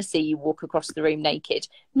I want to see you walk across the room naked.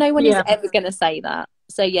 No one is ever going to say that.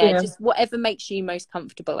 So just whatever makes you most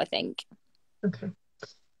comfortable, I think. Okay.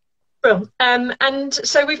 Well, and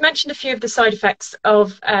so we've mentioned a few of the side effects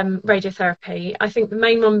of radiotherapy. I think the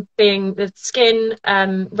main one being the skin,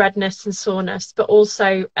 redness and soreness, but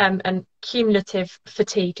also and cumulative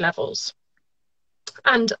fatigue levels.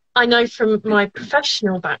 And I know from my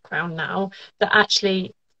professional background now that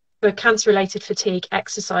actually for cancer-related fatigue,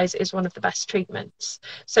 exercise is one of the best treatments.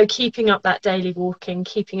 So keeping up that daily walking,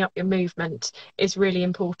 keeping up your movement is really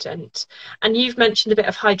important. And you've mentioned a bit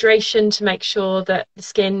of hydration to make sure that the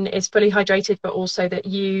skin is fully hydrated, but also that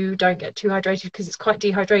you don't get too hydrated, because it's quite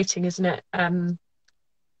dehydrating, isn't it?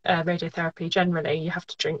 Radiotherapy, generally, you have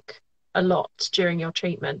to drink a lot during your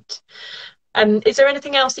treatment. Is there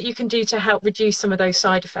anything else that you can do to help reduce some of those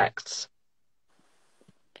side effects?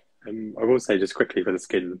 I will say just quickly for the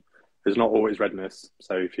skin, there's not always redness.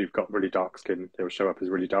 So if you've got really dark skin, it will show up as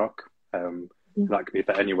really dark. That can be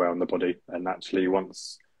for anywhere on the body. And actually,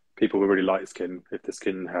 once people with really light skin, if the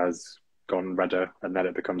skin has gone redder and then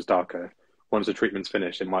it becomes darker, once the treatment's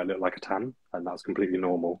finished, it might look like a tan, and that's completely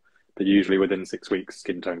normal. But usually within 6 weeks,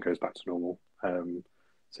 skin tone goes back to normal.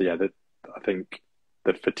 I think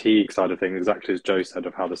the fatigue side of things, exactly as Joe said,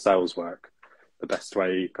 of how the cells work, the best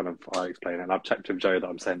way kind of I explain it, and I've checked with Joe that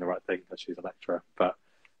I'm saying the right thing, that she's a lecturer, but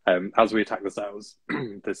as we attack the cells,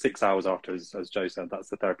 the 6 hours after, as Joe said, that's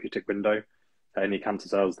the therapeutic window. Any cancer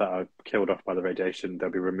cells that are killed off by the radiation, they'll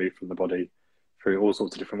be removed from the body through all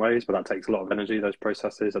sorts of different ways, but that takes a lot of energy, those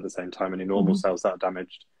processes. At the same time, any normal cells that are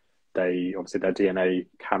damaged, they obviously their DNA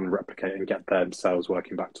can replicate and get their cells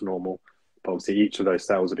working back to normal. But obviously each of those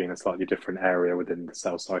cells are being a slightly different area within the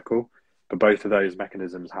cell cycle. But both of those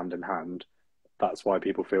mechanisms hand in hand, that's why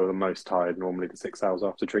people feel the most tired normally the 6 hours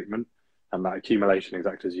after treatment. And that accumulation,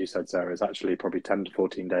 exactly as you said, Sarah, is actually probably 10 to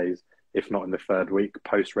 14 days, if not in the 3rd week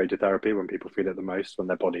post radiotherapy, when people feel it the most, when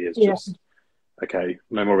their body is just, okay,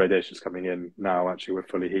 no more radiation's coming in. Now actually we're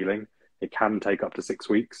fully healing. It can take up to 6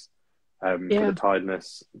 weeks for the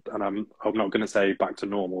tiredness. And I'm not going to say back to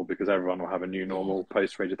normal, because everyone will have a new normal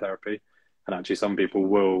post radiotherapy. And actually some people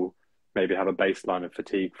will maybe have a baseline of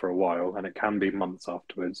fatigue for a while, and it can be months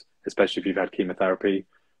afterwards, especially if you've had chemotherapy,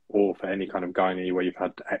 or for any kind of gynae where you've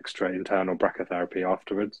had extra internal brachytherapy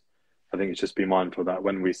afterwards. I think it's just be mindful that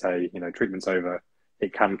when we say, you know, treatment's over,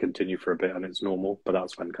 it can continue for a bit and it's normal, but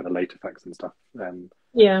that's when kind of late effects and stuff.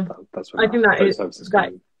 That's when I think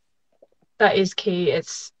that is key.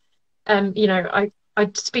 It's you know, I I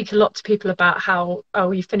speak a lot to people about how,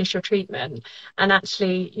 oh, you finish your treatment, and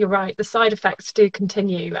actually you're right, the side effects do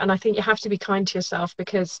continue, and I think you have to be kind to yourself,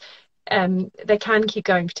 because they can keep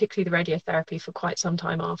going, particularly the radiotherapy, for quite some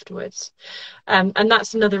time afterwards. And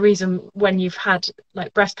that's another reason, when you've had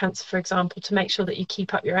like breast cancer, for example, to make sure that you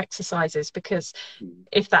keep up your exercises, because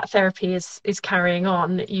if that therapy is carrying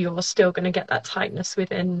on, you're still going to get that tightness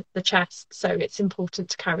within the chest. So it's important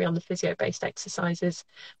to carry on the physio-based exercises,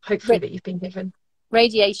 hopefully, that you've been given.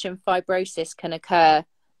 Radiation fibrosis can occur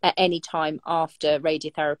at any time after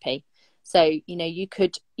radiotherapy. So, you know, you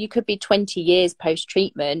could be 20 years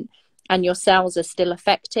post-treatment and your cells are still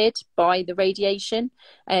affected by the radiation.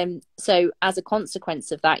 So as a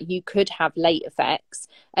consequence of that, you could have late effects.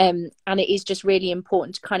 And it is just really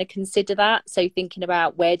important to kind of consider that. So thinking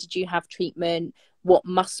about, where did you have treatment? What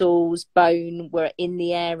muscles, bone were in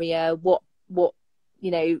the area? What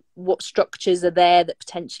structures are there that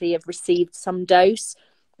potentially have received some dose?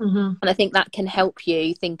 And I think that can help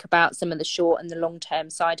you think about some of the short and the long-term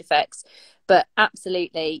side effects. But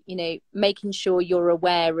absolutely, you know, making sure you're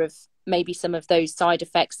aware of maybe some of those side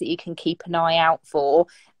effects that you can keep an eye out for.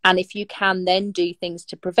 And if you can then do things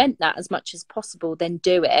to prevent that as much as possible, then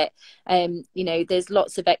do it. You know, there's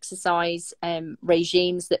lots of exercise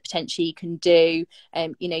regimes that potentially you can do.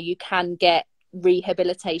 You know, you can get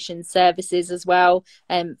rehabilitation services as well.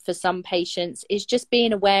 For some patients, is just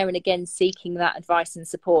being aware and again seeking that advice and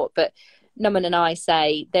support. But Numan and I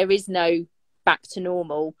say there is no back to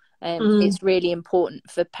normal. It's really important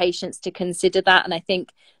for patients to consider that. And I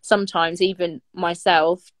think sometimes even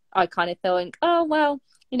myself, I kind of think, oh well,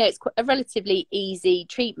 you know, it's a relatively easy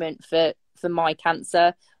treatment for my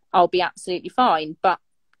cancer, I'll be absolutely fine. But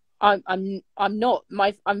I'm not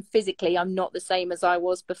I'm physically, I'm not the same as I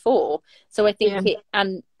was before. So I think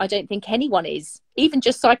and I don't think anyone is, even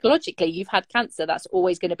just psychologically. You've had cancer, that's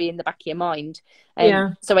always going to be in the back of your mind.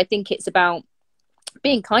 So I think it's about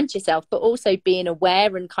being kind to yourself, but also being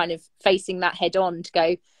aware and kind of facing that head on to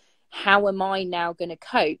go, how am I now going to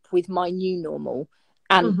cope with my new normal?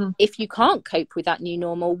 And if you can't cope with that new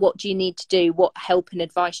normal, what do you need to do? What help and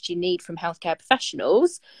advice do you need from healthcare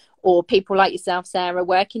professionals or people like yourself, Sarah,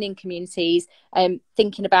 working in communities,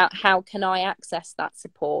 thinking about how can I access that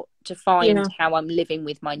support to find how I'm living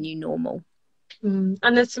with my new normal? And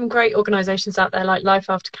there's some great organisations out there like Life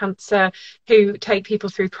After Cancer, who take people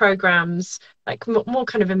through programmes like more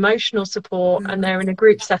kind of emotional support, and they're in a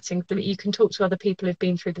group setting so that you can talk to other people who've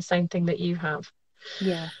been through the same thing that you have.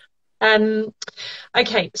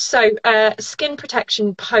 Okay, so skin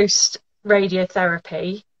protection post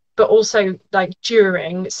radiotherapy, but also like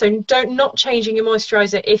during. So not changing your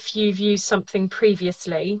moisturiser if you've used something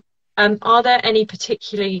previously. Are there any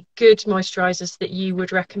particularly good moisturisers that you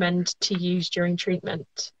would recommend to use during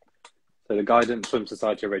treatment? So the guidance from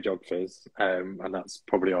Society of Radiographers, and that's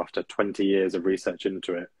probably after 20 years of research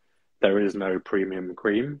into it, there is no premium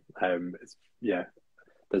cream.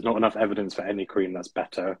 There's not enough evidence for any cream that's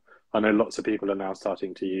better. I know lots of people are now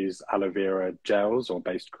starting to use aloe vera gels or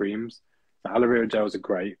based creams. The aloe vera gels are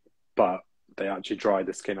great, but they actually dry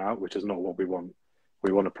the skin out, which is not what we want.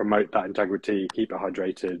 We want to promote that integrity, keep it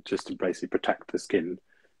hydrated, just to basically protect the skin.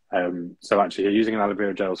 So actually using an aloe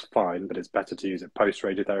vera gel is fine, but it's better to use it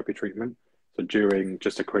post-radiotherapy treatment. So during,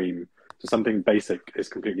 just a cream. So something basic is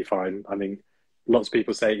completely fine. I mean, lots of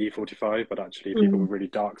people say E45, but actually people with really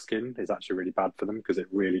dark skin is actually really bad for them because it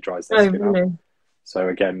really dries their skin out. So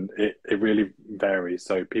again, it really varies.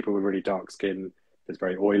 So people with really dark skin, it's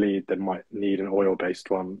very oily, they might need an oil-based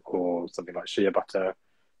one or something like shea butter.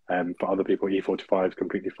 For other people, E45 is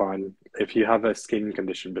completely fine. If you have a skin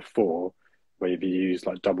condition before, where you've used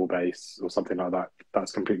like double base or something like that,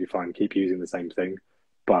 that's completely fine. Keep using the same thing.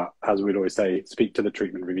 But as we'd always say, speak to the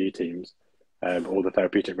treatment review teams or the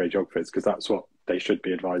therapeutic radiographers, because that's what they should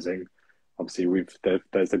be advising. Obviously,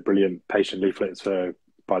 there's a brilliant patient leaflets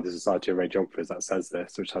by the Society of Radiographers that says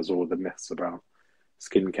this, which has all the myths about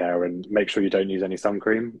skincare, and make sure you don't use any sun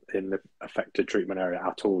cream in the affected treatment area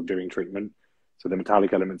at all during treatment. So the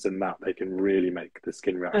metallic elements in that, they can really make the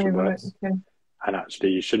skin reaction worse. And actually,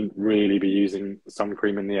 you shouldn't really be using sun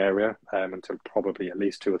cream in the area until probably at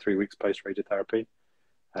least 2 or 3 weeks post-radiotherapy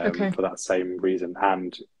for that same reason.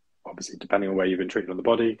 And obviously, depending on where you've been treated on the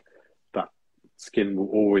body, that skin will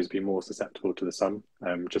always be more susceptible to the sun,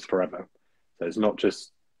 just forever. So it's not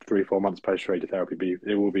just 3 or 4 months post-radiotherapy,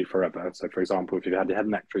 it will be forever. So for example, if you've had your head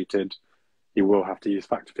and neck treated, you will have to use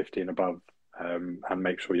factor 50 and above and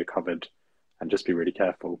make sure you're covered. And just be really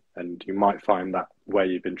careful. And you might find that where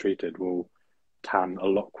you've been treated will tan a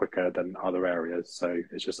lot quicker than other areas. So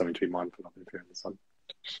it's just something to be mindful of if you're in the sun.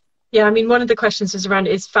 Yeah, I mean, one of the questions was around,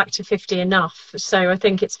 is factor 50 enough? So I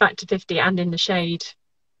think it's factor 50 and in the shade,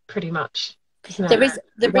 pretty much, isn't There it? is,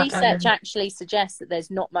 the For that research area. actually suggests that there's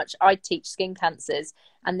not much. I teach skin cancers,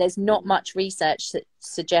 and there's not much research that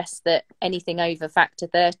suggests that anything over factor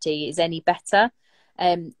 30 is any better.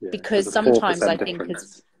 Yeah, Because there's a sometimes I 4% think,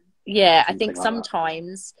 difference, yeah, I something think like that.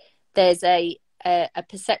 sometimes there's a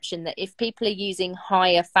perception that if people are using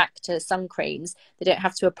higher factor sun creams, they don't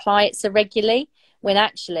have to apply it so regularly, when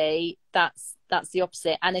actually that's the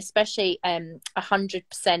opposite. And especially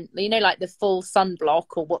 100%, you know, like the full sunblock,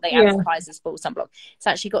 or what they Yeah. advertise as full sunblock, it's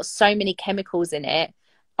actually got so many chemicals in it.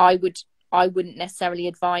 I wouldn't necessarily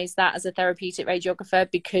advise that as a therapeutic radiographer,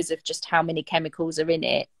 because of just how many chemicals are in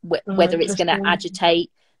it, Oh, whether it's going to interesting.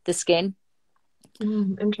 agitate the skin.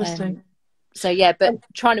 Interesting. So yeah, but Um,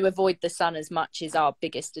 trying to avoid the sun as much is our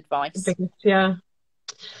biggest advice. biggest, yeah.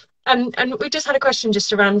 And we just had a question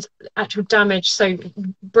just around actual damage. So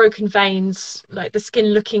broken veins, like the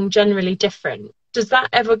skin looking generally different. Does that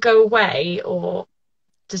ever go away, or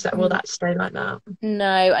will Mm, that stay like that?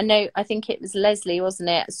 no, I know. I think it was Leslie, wasn't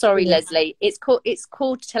it? Sorry, Yeah. Leslie. It's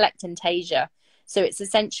called telectantasia. So it's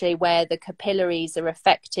essentially where the capillaries are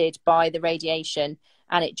affected by the radiation,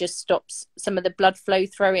 and it just stops some of the blood flow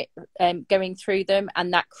through it, going through them,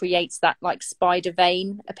 and that creates that like spider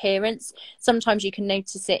vein appearance. Sometimes you can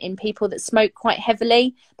notice it in people that smoke quite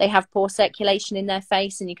heavily. They have poor circulation in their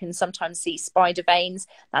face, and you can sometimes see spider veins.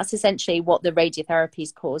 That's essentially what the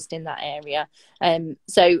radiotherapies caused in that area.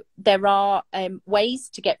 So there are ways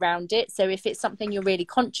to get around it. So if it's something you're really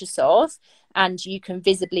conscious of and you can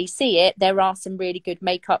visibly see it, there are some really good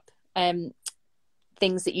makeup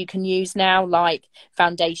things that you can use now, like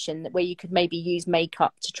foundation, where you could maybe use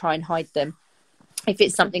makeup to try and hide them if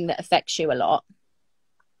it's something that affects you a lot.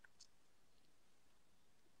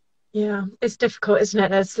 Yeah, it's difficult, isn't it?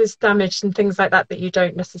 There's this damage and things like that that you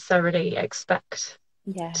don't necessarily expect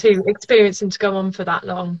Yeah. to experience and to go on for that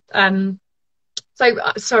long.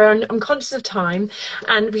 Sorry, I'm conscious of time,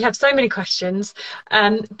 and we have so many questions.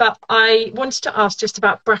 But I wanted to ask just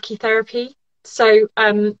about brachytherapy. So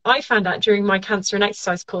I found out during my cancer and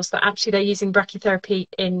exercise course that actually they're using brachytherapy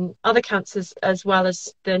in other cancers as well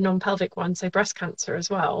as the non-pelvic one, so breast cancer as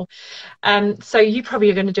well. So you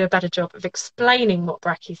probably are going to do a better job of explaining what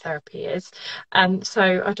brachytherapy is.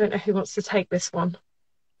 So I don't know who wants to take this one.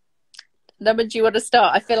 Then do you want to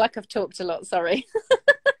start? I feel like I've talked a lot. Sorry.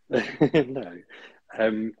 No.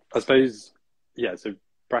 I suppose, yeah, so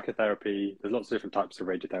brachytherapy, there's lots of different types of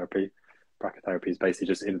radiotherapy. Brachytherapy is basically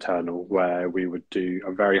just internal, where we would do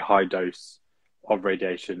a very high dose of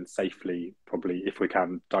radiation safely, probably if we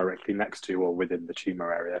can, directly next to or within the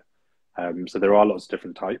tumor area. So there are lots of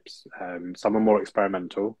different types. Some are more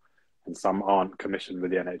experimental and some aren't commissioned with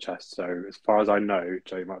the NHS. So as far as I know,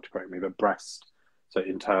 Joe, you might have to correct me, but breast, so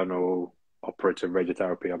internal operative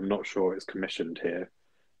radiotherapy, I'm not sure it's commissioned here.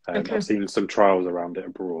 Okay. I've seen some trials around it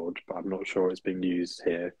abroad, but I'm not sure it's being used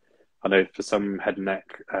here. I know for some head and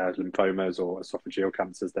neck lymphomas or esophageal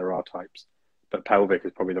cancers, there are types, but pelvic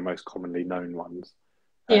is probably the most commonly known ones.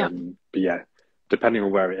 Yeah. But yeah, depending on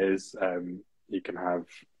where it is, you can have,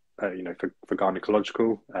 for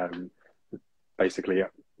gynecological, basically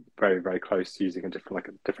very, very close using a different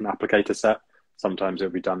applicator set. Sometimes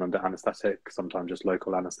it'll be done under anesthetic, sometimes just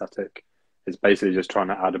local anesthetic. It's basically just trying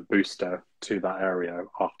to add a booster to that area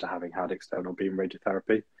after having had external beam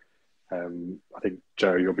radiotherapy. I think,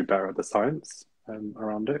 Joe, you'll be better at the science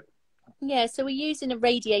around it. Yeah, so we're using a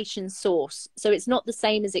radiation source. So it's not the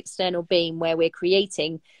same as external beam, where we're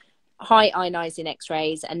creating high ionizing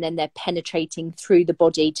X-rays and then they're penetrating through the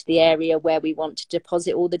body to the area where we want to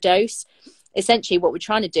deposit all the dose. Essentially, what we're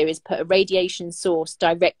trying to do is put a radiation source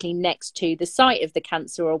directly next to the site of the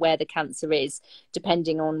cancer, or where the cancer is,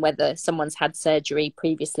 depending on whether someone's had surgery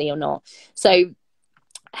previously or not. So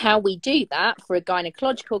how we do that for a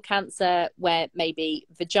gynecological cancer, where maybe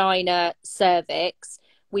vagina, cervix,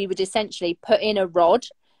 we would essentially put in a rod,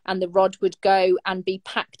 and the rod would go and be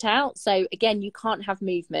packed out. So again, you can't have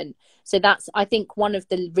movement. So that's, I think, one of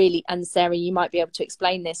the really, and Sarah, you might be able to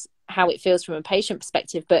explain this, how it feels from a patient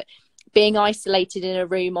perspective, but being isolated in a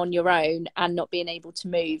room on your own and not being able to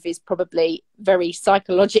move is probably very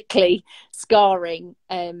psychologically scarring.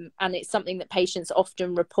 And it's something that patients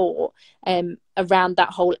often report around that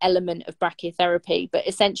whole element of brachytherapy. But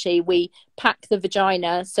essentially, we pack the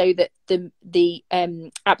vagina so that the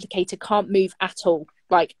applicator can't move at all.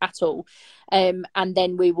 And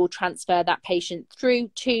then we will transfer that patient through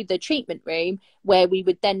to the treatment room, where we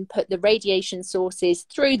would then put the radiation sources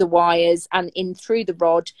through the wires and in through the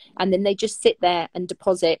rod, and then they just sit there and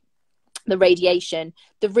deposit. the radiation.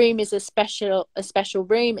 The room is a special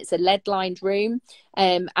room. It's a lead lined room,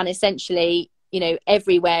 and essentially, you know,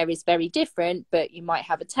 everywhere is very different, but you might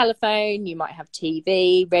have a telephone, you might have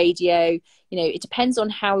TV, radio, you know, it depends on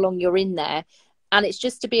how long you're in there. And it's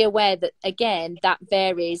just to be aware that, again, that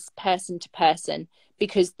varies person to person,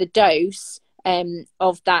 because the dose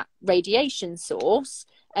of that radiation source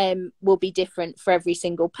will be different for every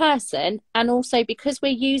single person. And also, because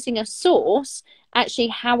we're using a source, actually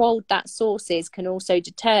how old that source is can also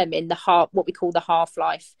determine what we call the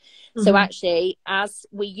half-life. Mm-hmm. So actually, as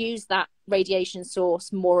we use that radiation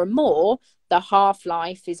source more and more, the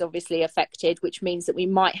half-life is obviously affected, which means that we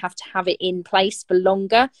might have to have it in place for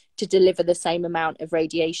longer to deliver the same amount of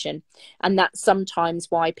radiation. And that's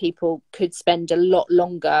sometimes why people could spend a lot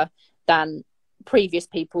longer than previous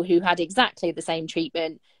people who had exactly the same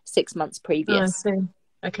treatment 6 months previous. Oh, I see.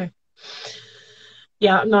 Okay.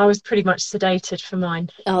 Yeah, no, I was pretty much sedated for mine.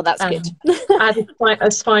 Oh, that's good. I had a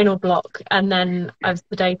spinal block, and then I was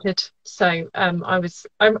sedated. So I was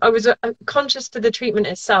conscious to the treatment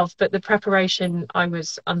itself, but the preparation I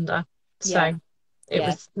was under. So it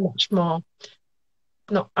was much more.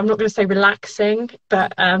 I'm not going to say relaxing,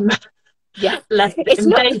 but less it's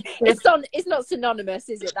not synonymous,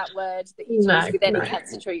 is it, that word that you use with any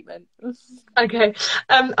cancer treatment? Okay.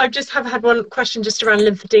 I just have had one question just around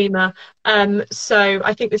lymphedema. So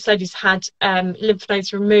I think this lady's had lymph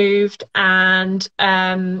nodes removed, and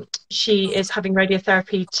she is having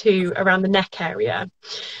radiotherapy too around the neck area.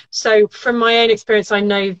 So from my own experience, I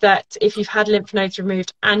know that if you've had lymph nodes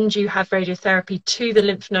removed and you have radiotherapy to the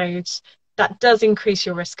lymph nodes, that does increase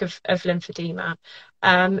your risk of lymphedema.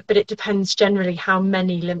 But it depends generally how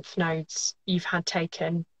many lymph nodes you've had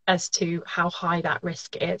taken as to how high that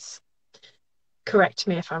risk is. Correct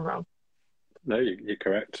me if I'm wrong. No, you're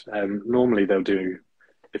correct. Normally they'll do,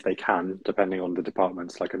 if they can, depending on the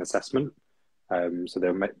departments, like an assessment. So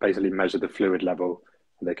they'll basically measure the fluid level,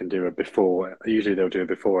 and they can do a before. Usually they'll do a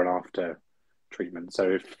before and after treatment. So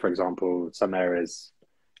if, for example, some areas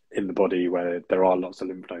in the body where there are lots of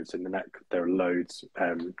lymph nodes, in the neck there are loads,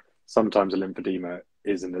 sometimes a lymphedema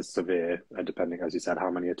isn't as severe, depending, as you said,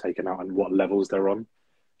 how many are taken out and what levels they're on.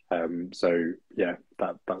 So yeah,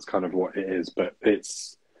 that's kind of what it is, but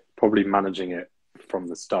it's probably managing it from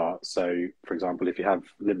the start. So for example, if you have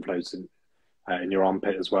lymph nodes in your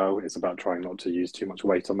armpit as well, it's about trying not to use too much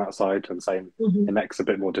weight on that side. And same, the neck's a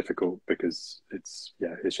bit more difficult because it's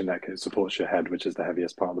your neck, it supports your head, which is the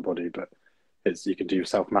heaviest part of the body, but you can do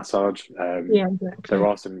self-massage. Exactly. There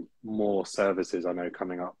are some more services I know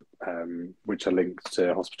coming up, which are linked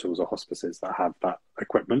to hospitals or hospices that have that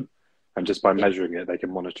equipment, and just by measuring it, they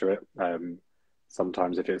can monitor it.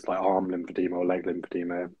 Sometimes if it's like arm lymphedema or leg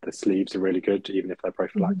lymphedema, the sleeves are really good, even if they're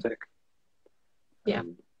prophylactic.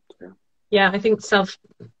 Yeah, I think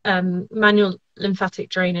manual lymphatic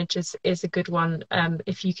drainage is a good one.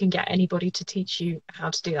 If you can get anybody to teach you how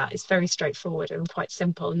to do that, it's very straightforward and quite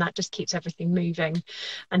simple, and that just keeps everything moving,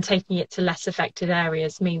 and taking it to less affected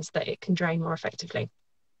areas means that it can drain more effectively.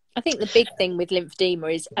 I think the big thing with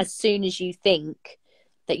lymphedema is, as soon as you think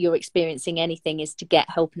that you're experiencing anything, is to get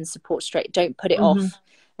help and support straight. Don't put it off.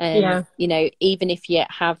 You know, even if you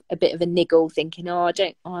have a bit of a niggle thinking,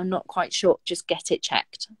 I'm not quite sure, just get it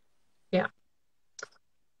checked. Yeah.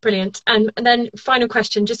 Brilliant. And then final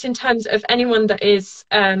question, just in terms of anyone that is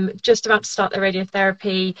just about to start their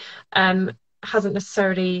radiotherapy, hasn't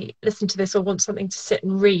necessarily listened to this or wants something to sit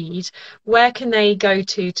and read, where can they go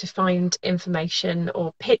to find information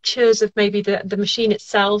or pictures of maybe the machine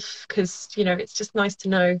itself? Because, you know, it's just nice to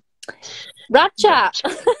know. RadChat.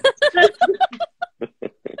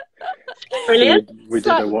 Brilliant. We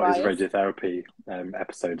did a What is Radiotherapy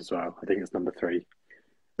episode as well. I think it's number 3.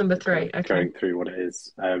 Number 3, okay. Going through what it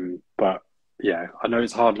is. But yeah, I know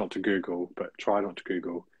it's hard not to Google, but try not to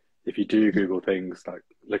Google. If you do Google things, like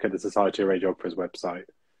look at the Society of Radiographers website,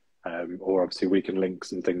 or obviously we can link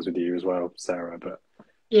some things with you as well, Sarah. But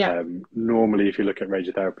normally if you look at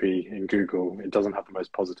radiotherapy in Google, it doesn't have the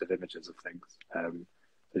most positive images of things.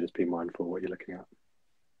 So just be mindful what you're looking at.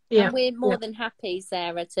 Yeah. And we're more than happy,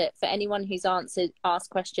 Sarah, for anyone who's asked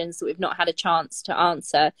questions that we've not had a chance to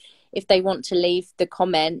answer, if they want to leave the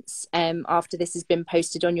comments after this has been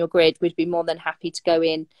posted on your grid, we'd be more than happy to go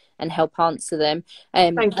in and help answer them.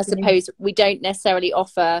 I suppose we don't necessarily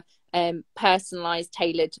offer personalised,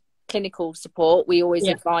 tailored clinical support. We always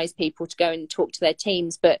advise people to go and talk to their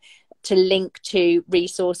teams, but to link to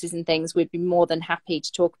resources and things, we'd be more than happy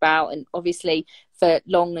to talk about. And obviously for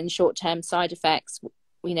long and short-term side effects,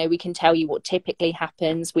 you know, we can tell you what typically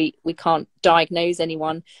happens. We can't diagnose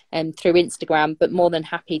anyone through Instagram, but more than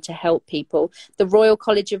happy to help people. The Royal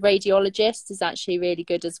College of Radiologists is actually really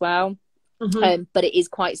good as well. But it is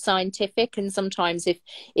quite scientific, and sometimes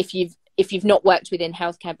if you've not worked within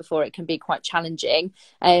healthcare before, it can be quite challenging.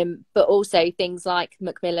 But also things like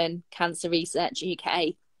Macmillan Cancer Research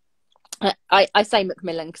UK. I say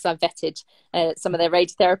Macmillan because I've vetted some of their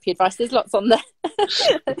radiotherapy advice. There's lots on there.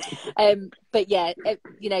 But yeah,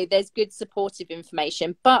 you know, there's good supportive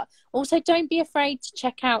information. But also don't be afraid to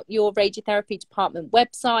check out your radiotherapy department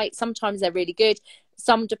website. Sometimes they're really good.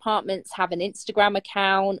 Some departments have an Instagram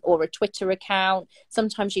account or a Twitter account.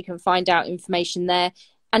 Sometimes you can find out information there.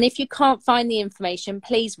 And if you can't find the information,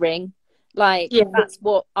 please ring. Like, that's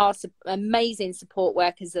what our amazing support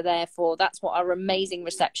workers are there for. That's what our amazing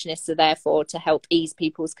receptionists are there for, to help ease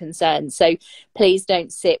people's concerns. So please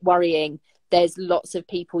don't sit worrying. There's lots of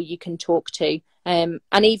people you can talk to. And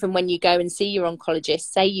even when you go and see your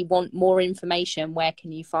oncologist, say you want more information, where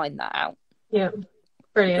can you find that out? Yeah,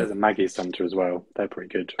 brilliant. There's a Maggie Centre as well. They're pretty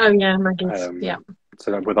good. Oh yeah, Maggie's.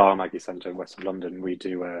 So with our Maggie Centre in West London, we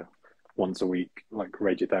do once a week, like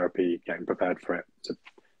radiotherapy, getting prepared for it. So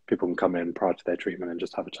people can come in prior to their treatment and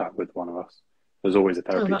just have a chat with one of us. There's always a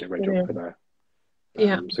therapeutic radiographer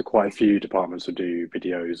there. So quite a few departments will do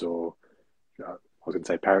videos, or I was going to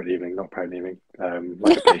say parent evening, not parent evening,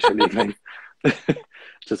 like a patient evening,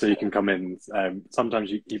 just so you can come in.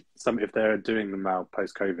 Sometimes if they're doing them now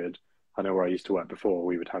post-COVID, I know where I used to work before,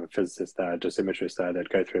 we would have a physicist there, dosimetrist there, they'd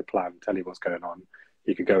go through a plan, tell you what's going on.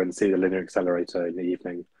 You could go and see the linear accelerator in the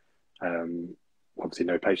evening. Obviously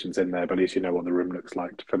no patients in there, but at least you know what the room looks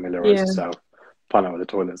like to familiarise yourself, find out where the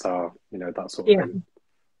toilets are, you know, that sort of thing.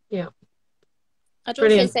 Yeah. I'd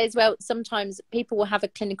also say as well, sometimes people will have a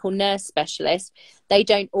clinical nurse specialist. They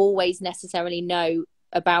don't always necessarily know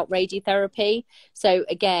about radiotherapy. So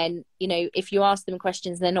again, you know, if you ask them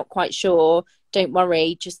questions and they're not quite sure, don't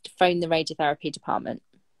worry, just phone the radiotherapy department.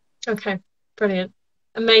 Okay, brilliant.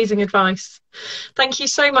 Amazing advice. Thank you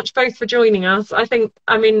so much both for joining us. I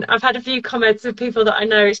mean, I've had a few comments of people that I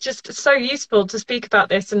know. It's just so useful to speak about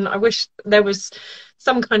this, and I wish there was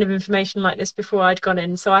some kind of information like this before I'd gone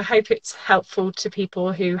in. So I hope it's helpful to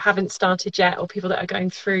people who haven't started yet, or people that are going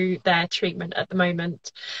through their treatment at the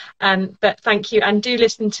moment. But thank you, and do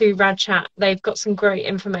listen to RadChat. They've got some great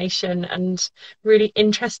information and really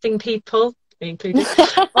interesting people, me included,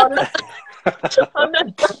 on the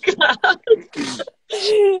podcast.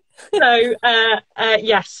 So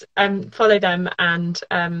yes, follow them and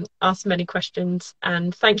ask them any questions.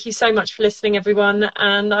 And thank you so much for listening, everyone.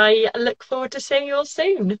 And I look forward to seeing you all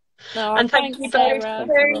soon. And thank you both. Sarah.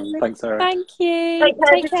 Thanks, Sarah. Thank you. Take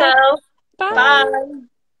care of yourself. Bye. Bye.